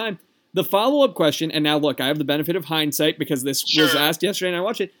on the time, the follow-up question, and now look, I have the benefit of hindsight because this was asked yesterday and I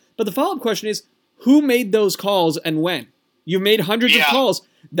watched it, but the follow-up question is, who made those calls and when? You made hundreds of calls.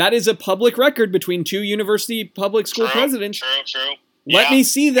 That is a public record between two university public school presidents. True. Let me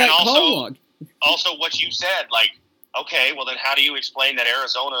see that call log. Also, what you said, like, okay, well then how do you explain that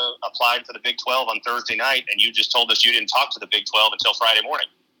Arizona applied for the Big 12 on Thursday night and you just told us you didn't talk to the Big 12 until Friday morning?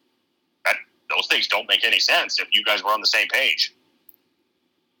 Those things don't make any sense if you guys were on the same page.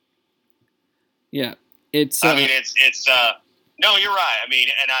 Yeah, it's. No, you're right. I mean,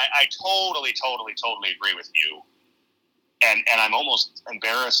 and I totally agree with you. And I'm almost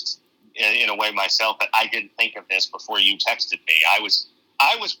embarrassed in a way myself that I didn't think of this before you texted me. I was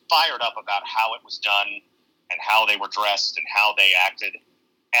fired up about how it was done and how they were dressed and how they acted.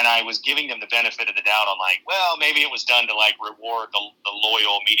 And I was giving them the benefit of the doubt on, like, well, maybe it was done to, like, reward the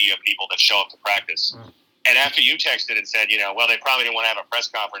loyal media people that show up to practice. And after you texted and said, well, they probably didn't want to have a press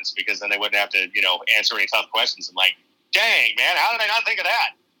conference because then they wouldn't have to, answer any tough questions. I'm like, dang, man, how did I not think of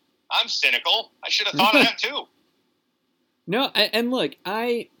that? I'm cynical. I should have thought of that too. No, and look,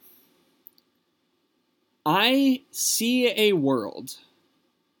 I see a world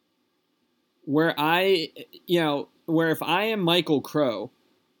where where if I am Michael Crow,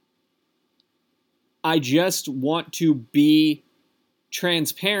 I just want to be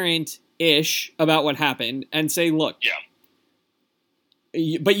transparent-ish about what happened and say, look,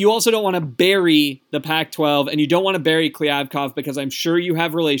 but you also don't want to bury the Pac-12 and you don't want to bury Kliavkov because I'm sure you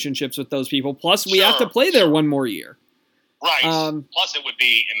have relationships with those people. Plus, we have to play there one more year. Right. Plus, it would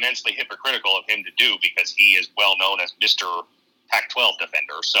be immensely hypocritical of him to do because he is well known as Mr. Pac-12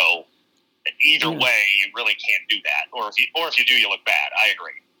 defender. So either way, you really can't do that. Or if you do, you look bad. I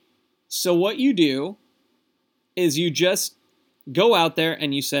agree. So what you do is you just go out there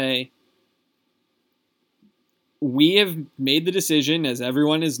and you say, we have made the decision, as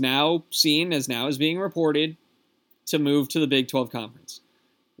everyone is now seen, as now is being reported, to move to the Big 12 Conference.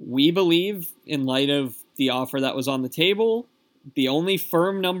 We believe, in light of the offer that was on the table, the only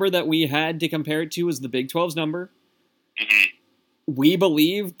firm number that we had to compare it to was the Big 12's number. Mm-hmm. We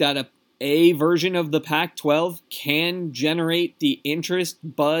believe that a version of the Pac-12 can generate the interest,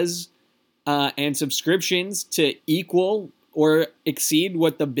 buzz, and subscriptions to equal or exceed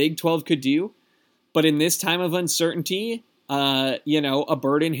what the Big 12 could do. But in this time of uncertainty, a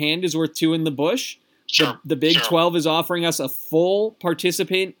bird in hand is worth two in the bush. Sure, the Big 12 is offering us a full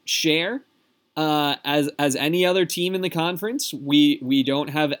participant share as any other team in the conference. We don't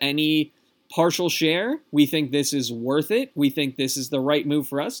have any partial share. We think this is worth it. We think this is the right move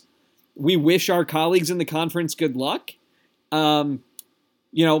for us. We wish our colleagues in the conference good luck.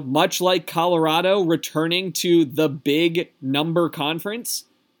 Much like Colorado returning to the big number conference,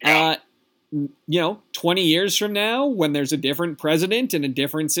 20 years from now, when there's a different president and a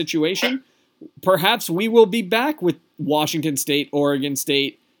different situation, perhaps we will be back with Washington State, Oregon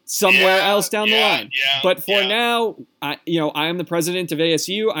State, somewhere else down the line. But for now, I am the president of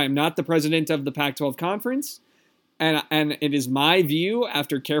ASU. I am not the president of the Pac-12 Conference. And it is my view,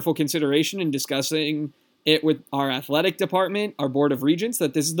 after careful consideration and discussing it with our athletic department, our board of regents,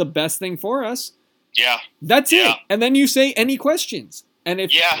 that this is the best thing for us. Yeah. That's it. And then you say, any questions? And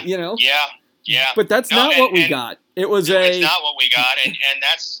if, but that's not what we got. It's not what we got. And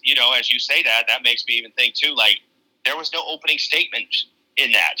that's, as you say that makes me even think too, like, there was no opening statement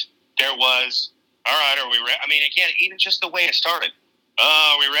in that. There was, all right, are we ready? I mean, again, even just the way it started.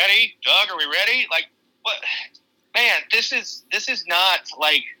 Are we ready? Doug, are we ready? Like, what? Man, this is not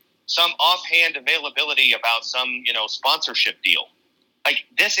like some offhand availability about some, sponsorship deal. Like,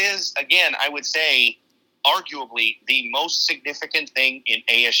 this is, again, I would say, arguably the most significant thing in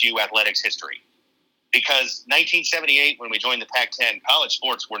ASU athletics history. Because 1978, when we joined the Pac-10, college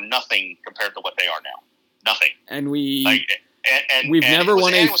sports were nothing compared to what they are now. Nothing. And we've never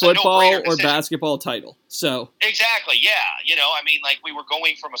won a football or basketball title. So exactly, yeah. We were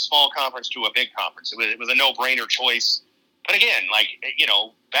going from a small conference to a big conference. It was a no-brainer choice. But again,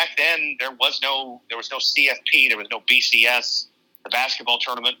 back then there was no CFP, there was no BCS. The basketball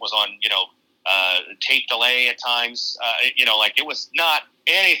tournament was on tape delay at times. It was not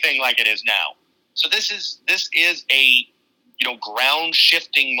anything like it is now. So this is a ground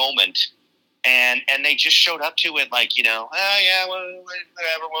shifting moment, and they just showed up to it whatever,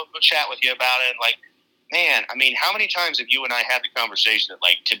 we'll chat with you about it. Man, how many times have you and I had the conversation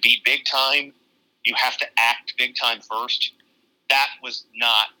that to be big time, you have to act big time first? That was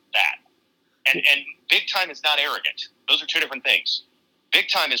not that. And big time is not arrogant. Those are two different things. Big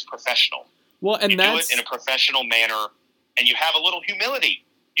time is professional. Well, and you do it in a professional manner, and you have a little humility.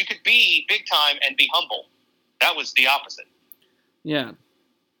 You could be big time and be humble. That was the opposite. Yeah.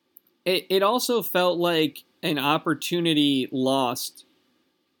 It also felt like an opportunity lost,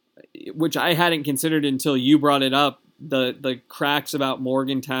 which I hadn't considered until you brought it up, the cracks about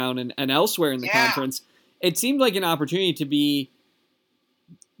Morgantown and elsewhere in the conference. It seemed like an opportunity to be,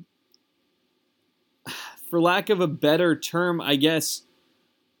 for lack of a better term, I guess,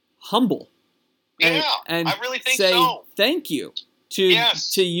 humble. Yeah, and I really think say so. Thank you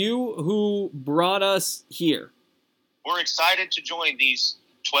to you who brought us here. We're excited to join these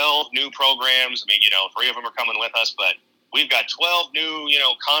 12 new programs. 3 of them are coming with us, but we've got 12 new,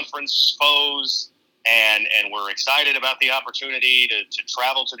 conference foes, and we're excited about the opportunity to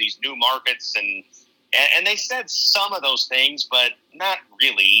travel to these new markets. And they said some of those things, but not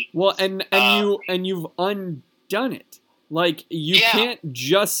really. Well, and you've undone it. You can't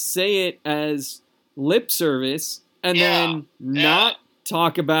just say it as lip service and then not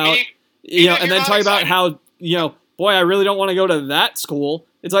talk about, and then talk about how, boy, I really don't want to go to that school.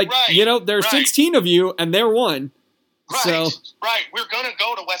 It's there are 16 of you and they're one. Right, so, right. We're going to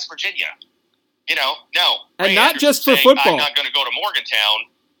go to West Virginia. No. And Ray not Anderson just for saying, football. I'm not going to go to Morgantown.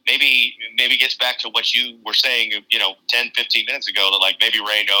 Maybe gets back to what you were saying, 10, 15 minutes ago, that maybe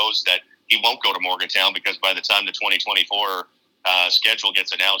Ray knows that he won't go to Morgantown because by the time the 2024 schedule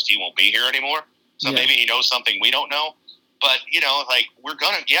gets announced, he won't be here anymore. So maybe he knows something we don't know. But, we're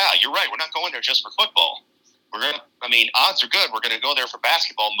going to, you're right. We're not going there just for football. Odds are good. We're going to go there for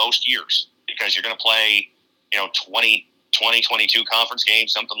basketball most years because you're going to play, 20, 22 conference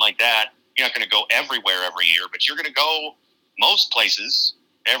games, something like that. You're not going to go everywhere every year, but you're going to go most places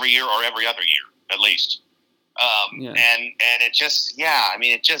every year or every other year, at least. And it just,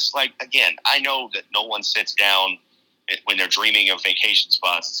 it just again, I know that no one sits down when they're dreaming of vacation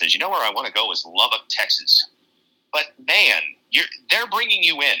spots and says, where I want to go is Lubbock, Texas. But man, they're bringing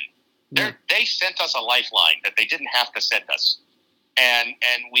you in. They sent us a lifeline that they didn't have to send us. And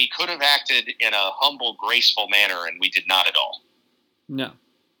we could have acted in a humble, graceful manner, and we did not at all. No.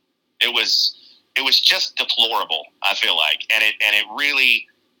 It was just deplorable, I feel like. And it really,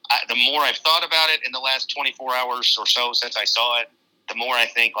 the more I've thought about it in the last 24 hours or so since I saw it, the more I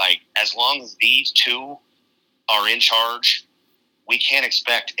think, as long as these two are in charge, we can't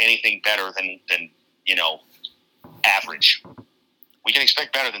expect anything better than average. We can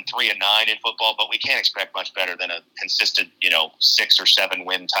expect better than 3-9 in football, but we can't expect much better than a consistent, 6 or 7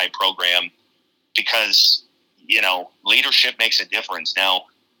 win type program because, leadership makes a difference. Now,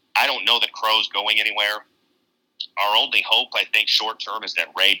 I don't know that Crow's going anywhere. Our only hope, I think, short term is that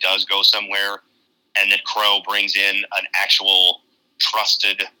Ray does go somewhere and that Crow brings in an actual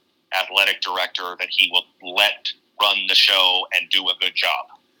trusted athletic director that he will let run the show and do a good job.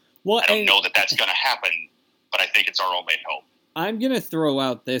 Well, I don't know that that's going to happen, but I think it's our only hope. I'm going to throw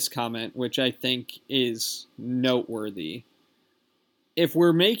out this comment, which I think is noteworthy. If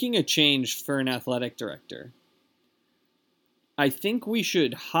we're making a change for an athletic director, I think we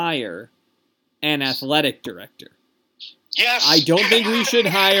should hire an athletic director. Yes. I don't think we should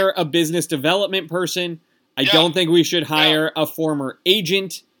hire a business development person. I don't think we should hire a former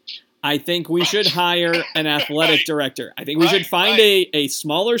agent. I think we should hire an athletic director. I think we should find a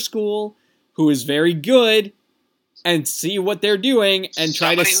smaller school who is very good and see what they're doing and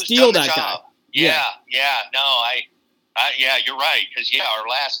try to steal that guy. Yeah. No, you're right. Because, our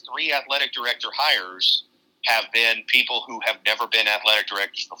last 3 athletic director hires have been people who have never been athletic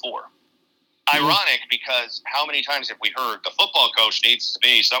directors before. Ironic, because how many times have we heard the football coach needs to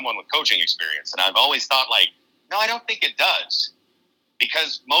be someone with coaching experience? And I've always thought, no, I don't think it does.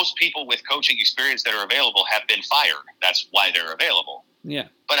 Because most people with coaching experience that are available have been fired. That's why they're available. Yeah.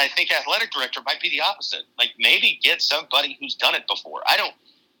 But I think athletic director might be the opposite. Maybe get somebody who's done it before. I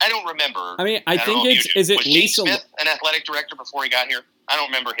don't remember. I think is it was Gene Smith an athletic director before he got here? I don't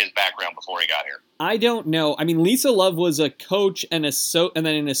remember his background before he got here. I don't know. I mean, Lisa Love was a coach and then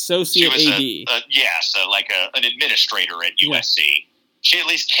an associate she was AD. An administrator at USC. Yeah. She at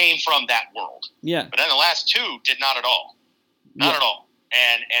least came from that world. Yeah. But then the last two did not at all. Not at all.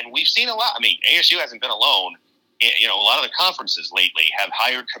 And we've seen a lot. I mean, ASU hasn't been alone. You know, a lot of the conferences lately have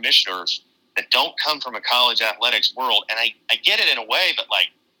hired commissioners that don't come from a college athletics world. And I get it in a way, but, like,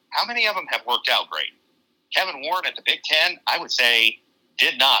 how many of them have worked out great? Kevin Warren at the Big Ten, I would say,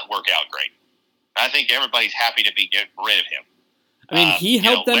 did not work out great. I think everybody's happy to be getting rid of him. I mean, he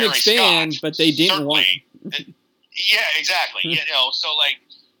helped them expand, but they didn't want him. Yeah, exactly. So, like,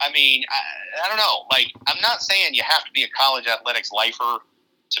 I mean, I don't know. Like, I'm not saying you have to be a college athletics lifer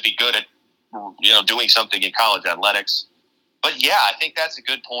to be good at, doing something in college athletics. But, yeah, I think that's a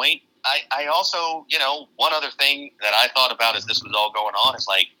good point. I also, one other thing that I thought about as this was all going on is,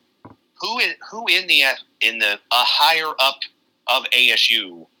 like, who in the higher up of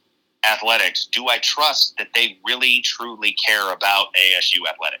ASU athletics do I trust that they really truly care about ASU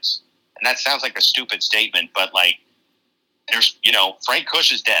athletics? And that sounds like a stupid statement, but, like, there's, Frank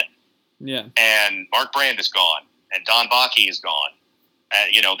Kush is dead. Yeah. And Mark Brand is gone. And Don Bakke is gone.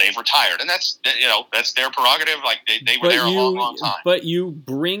 They've retired. And that's their prerogative. Like, they were there a long, long time. But you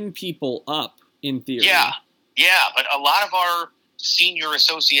bring people up, in theory. Yeah. Yeah. But a lot of our senior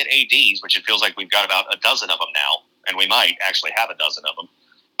associate ADs, which it feels like we've got about a dozen of them now, and we might actually have a dozen of them,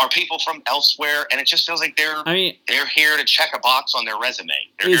 are people from elsewhere, and it just feels like they're here to check a box on their resume.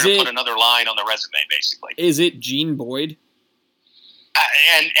 They're here to put another line on the resume, basically. Is it Gene Boyd?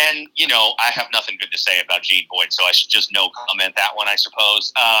 I have nothing good to say about Gene Boyd, so I should just no comment that one, I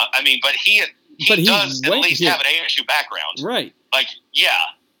suppose. But he does at least have an ASU background. Right. Like, yeah.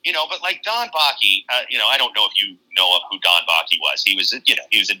 But like Don Bakke, I don't know if you know of who Don Bakke was. He was,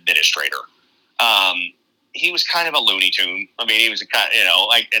 he was administrator. He was kind of a Looney Tune. I mean, he was a kind of,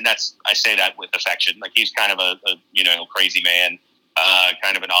 and I say that with affection. Like, he's kind of a crazy man,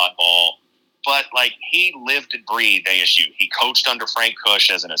 kind of an oddball. But, like, he lived and breathed ASU. He coached under Frank Kush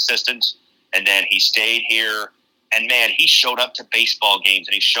as an assistant, and then he stayed here. And, man, he showed up to baseball games,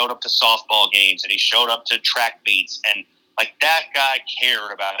 and he showed up to softball games, and he showed up to track meets. And, like, that guy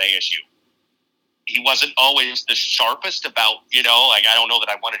cared about ASU. He wasn't always the sharpest about, I don't know that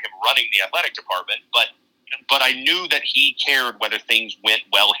I wanted him running the athletic department, but I knew that he cared whether things went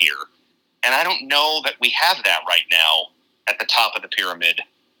well here. And I don't know that we have that right now at the top of the pyramid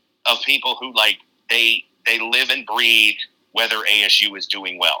of people who, like, they live and breathe whether ASU is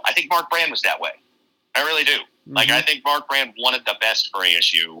doing well. I think Mark Brand was that way. I really do. Mm-hmm. Like, I think Mark Brand wanted the best for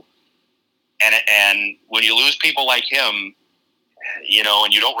ASU. And when you lose people like him,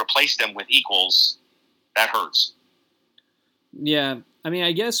 and you don't replace them with equals, that hurts. Yeah. I mean,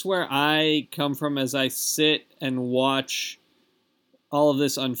 I guess where I come from as I sit and watch all of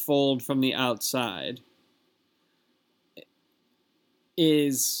this unfold from the outside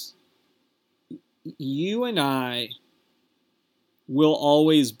is you and I will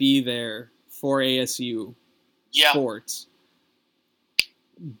always be there for ASU sports.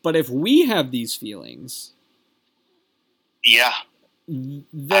 But if we have these feelings,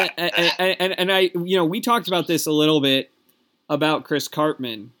 that and I, we talked about this a little bit about Chris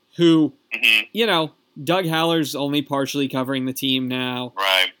Cartman, who, Doug Haller's only partially covering the team now.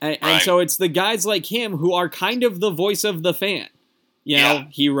 Right. And so it's the guys like him who are kind of the voice of the fan.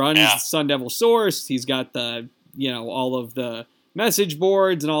 He runs Sun Devil Source. He's got the, all of the message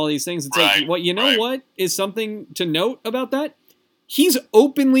boards and all these things. It's like, what is something to note about that? He's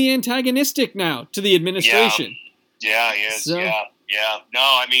openly antagonistic now to the administration. Yeah, he is. So, yeah. No,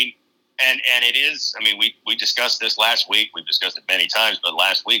 I mean, and it is, I mean, we discussed this last week. We've discussed it many times, but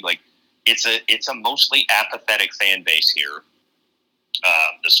last week, like, it's a mostly apathetic fan base here.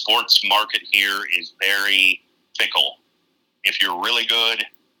 The sports market here is very fickle. If you're really good,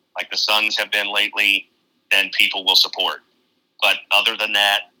 like the Suns have been lately, then people will support. But other than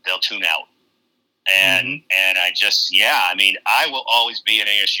that, they'll tune out. And I just, I mean, I will always be an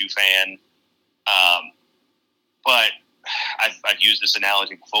ASU fan. But I've used this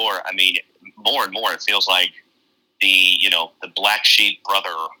analogy before. I mean, more and more, it feels like the black sheep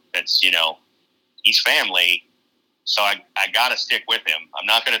brother that's, he's family. So I got to stick with him. I'm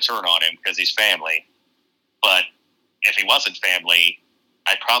not going to turn on him because he's family. But if he wasn't family,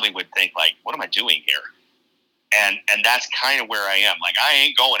 I probably would think, like, what am I doing here? And that's kind of where I am. Like, I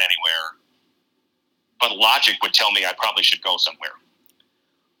ain't going anywhere. But logic would tell me I probably should go somewhere.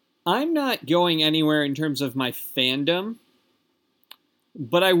 I'm not going anywhere in terms of my fandom.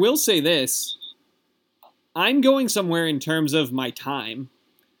 But I will say this. I'm going somewhere in terms of my time.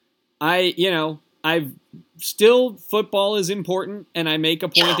 I've still football is important, and I make a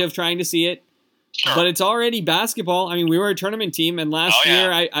point Sure. of trying to see it. Sure. But it's already basketball. I mean, we were a tournament team, and last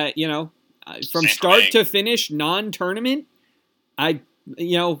year, I from start to finish, non-tournament,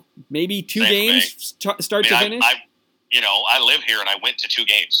 maybe two games start to finish. I live here, and I went to 2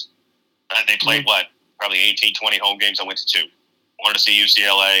 games. They played, probably 18, 20 home games. I went to 2. Wanted to see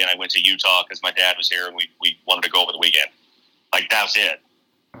UCLA, and I went to Utah because my dad was here, and we wanted to go over the weekend. Like, that was it.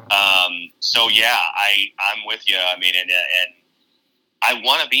 So, yeah, I'm with you. I mean, and I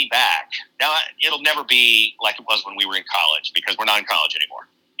want to be back. Now, it'll never be like it was when we were in college because we're not in college anymore.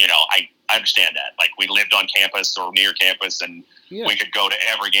 I understand that. Like, we lived on campus or near campus, and we could go to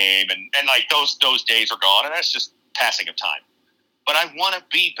every game, and like those days are gone, and that's just passing of time. But I want to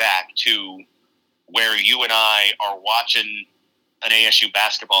be back to where you and I are watching an ASU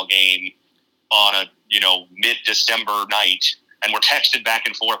basketball game on a mid-December night, and we're texted back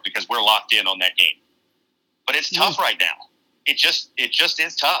and forth because we're locked in on that game. But it's tough right now. It just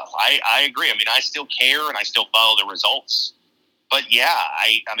is tough. I agree. I mean, I still care and I still follow the results. But yeah,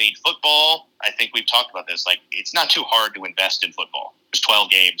 I mean, football, I think we've talked about this. Like, it's not too hard to invest in football. There's 12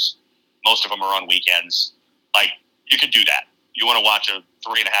 games. Most of them are on weekends. Like, you could do that. You want to watch a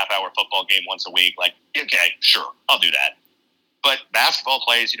 3.5-hour football game once a week? Like, okay, sure, I'll do that. But basketball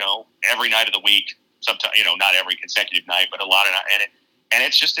plays, every night of the week. Sometimes, not every consecutive night, but a lot of night. And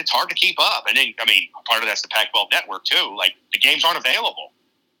it's hard to keep up. And then, I mean, part of that's the Pac-12 network too. Like, the games aren't available.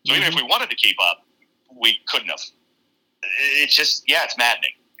 So even if we wanted to keep up, we couldn't have. It's just, it's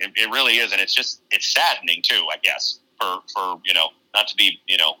maddening. It really is. And it's saddening too, I guess, for not to be,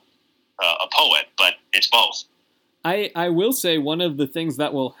 a poet, but it's both. I will say one of the things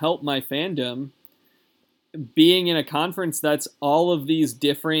that will help my fandom being in a conference that's all of these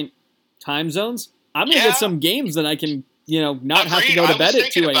different time zones. I'm going to get some games that I can, not have to go to bed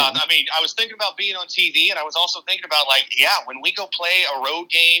at 2 a.m. I was thinking about being on TV, and I was also thinking about, when we go play a road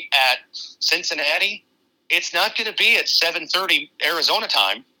game at Cincinnati, it's not going to be at 7:30 Arizona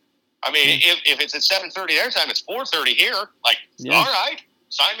time. I mean, if it's at 7:30 their time, it's 4:30 here. Like, all right,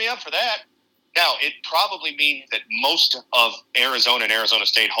 sign me up for that. Now, it probably means that most of Arizona and Arizona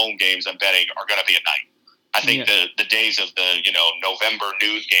State home games, I'm betting, are going to be at night. I think the days of the, November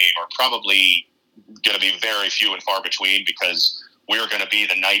noon game are probably going to be very few and far between because we're going to be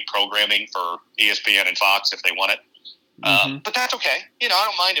the night programming for ESPN and Fox if they want it. But that's okay. I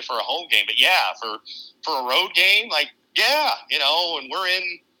don't mind it for a home game. But, for a road game, and we're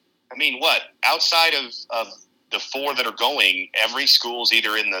in, outside of the 4 that are going, every school's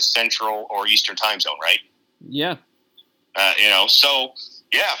either in the Central or Eastern time zone, right? Yeah. So,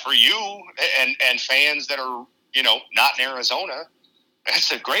 for you and fans that are, not in Arizona,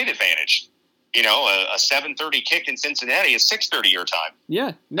 that's a great advantage. A 7:30 kick in Cincinnati is 6:30 your time.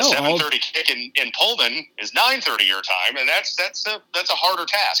 Yeah, no. A 7:30 kick in Pullman is 9:30 your time, and that's a harder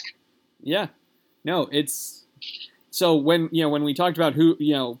task. Yeah, no, it's so when we talked about who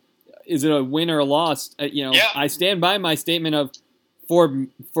is it a win or a loss? I stand by my statement of for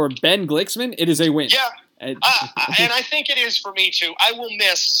Ben Glicksman, it is a win. Yeah, and I think it is for me too. I will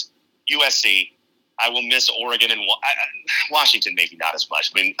miss USC. I will miss Oregon and Washington, maybe not as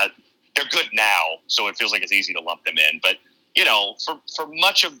much. I mean, they're good now, so it feels like it's easy to lump them in. But, for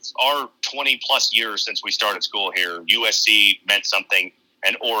much of our 20-plus years since we started school here, USC meant something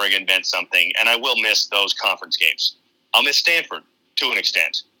and Oregon meant something, and I will miss those conference games. I'll miss Stanford to an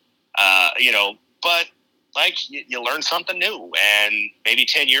extent, but, you learn something new, and maybe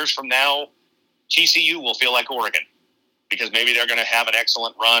 10 years from now, TCU will feel like Oregon. Because maybe they're going to have an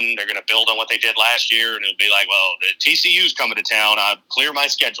excellent run. They're going to build on what they did last year, and it'll be like, well, the TCU's coming to town. I'll clear my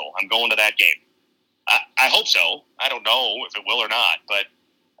schedule. I'm going to that game. I hope so. I don't know if it will or not, but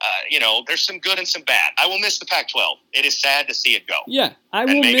there's some good and some bad. I will miss the Pac-12. It is sad to see it go. Yeah, I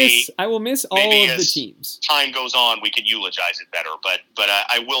will miss all of the teams. Time goes on, we can eulogize it better, but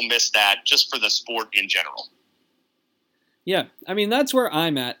I will miss that just for the sport in general. Yeah, I mean that's where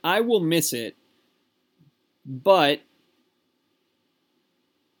I'm at. I will miss it, but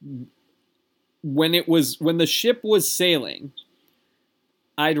when the ship was sailing,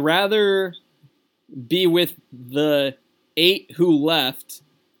 I'd rather be with the 8 who left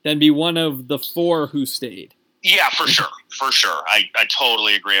than be one of the 4 who stayed. Yeah, for sure. For sure. I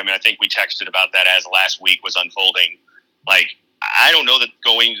totally agree. I mean, I think we texted about that as last week was unfolding. Like, I don't know that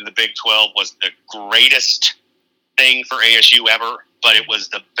going to the Big 12 was the greatest thing for ASU ever, but it was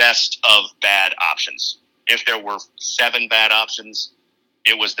the best of bad options. If there were 7 bad options,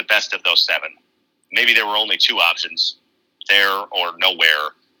 it was the best of those 7. Maybe there were only 2 options, there or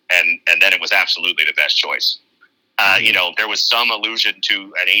nowhere, and then it was absolutely the best choice. There was some allusion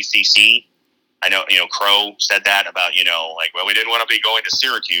to an ACC I know, Crow said that about, well, we didn't want to be going to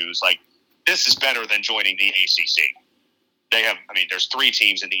Syracuse. Like, this is better than joining the ACC. There's 3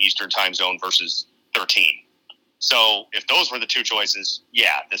 teams in the Eastern time zone versus 13. So if those were the 2 choices,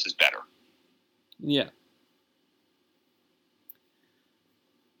 yeah, this is better. Yeah.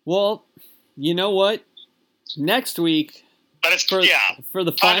 Well, you know what? Next week, but it's for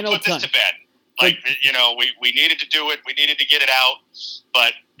the time final to put this to bed. Like, we needed to do it. We needed to get it out.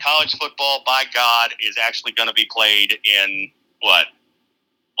 But college football, by God, is actually going to be played in what?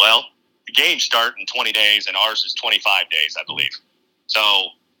 Well, the games start in 20 days, and ours is 25 days, I believe. So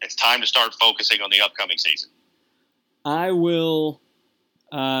it's time to start focusing on the upcoming season. I will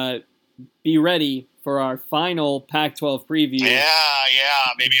be ready for our final Pac-12 preview. Yeah.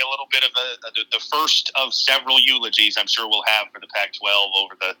 Maybe a little bit of the first of several eulogies I'm sure we'll have for the Pac-12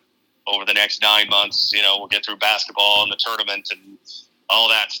 over the next 9 months. We'll get through basketball and the tournament and all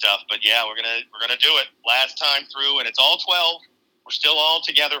that stuff. But yeah, we're gonna do it last time through, and it's all 12. We're still all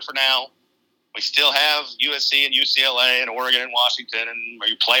together for now. We still have USC and UCLA and Oregon and Washington, and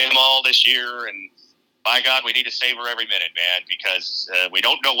we play them all this year. And by God, we need to savor every minute, man, because we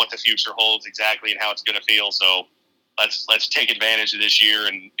don't know what the future holds exactly and how it's going to feel. So let's take advantage of this year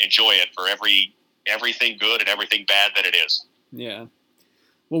and enjoy it for everything good and everything bad that it is. Yeah.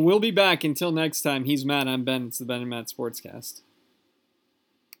 Well, we'll be back. Until next time, he's Matt. I'm Ben. It's the Ben and Matt Sportscast.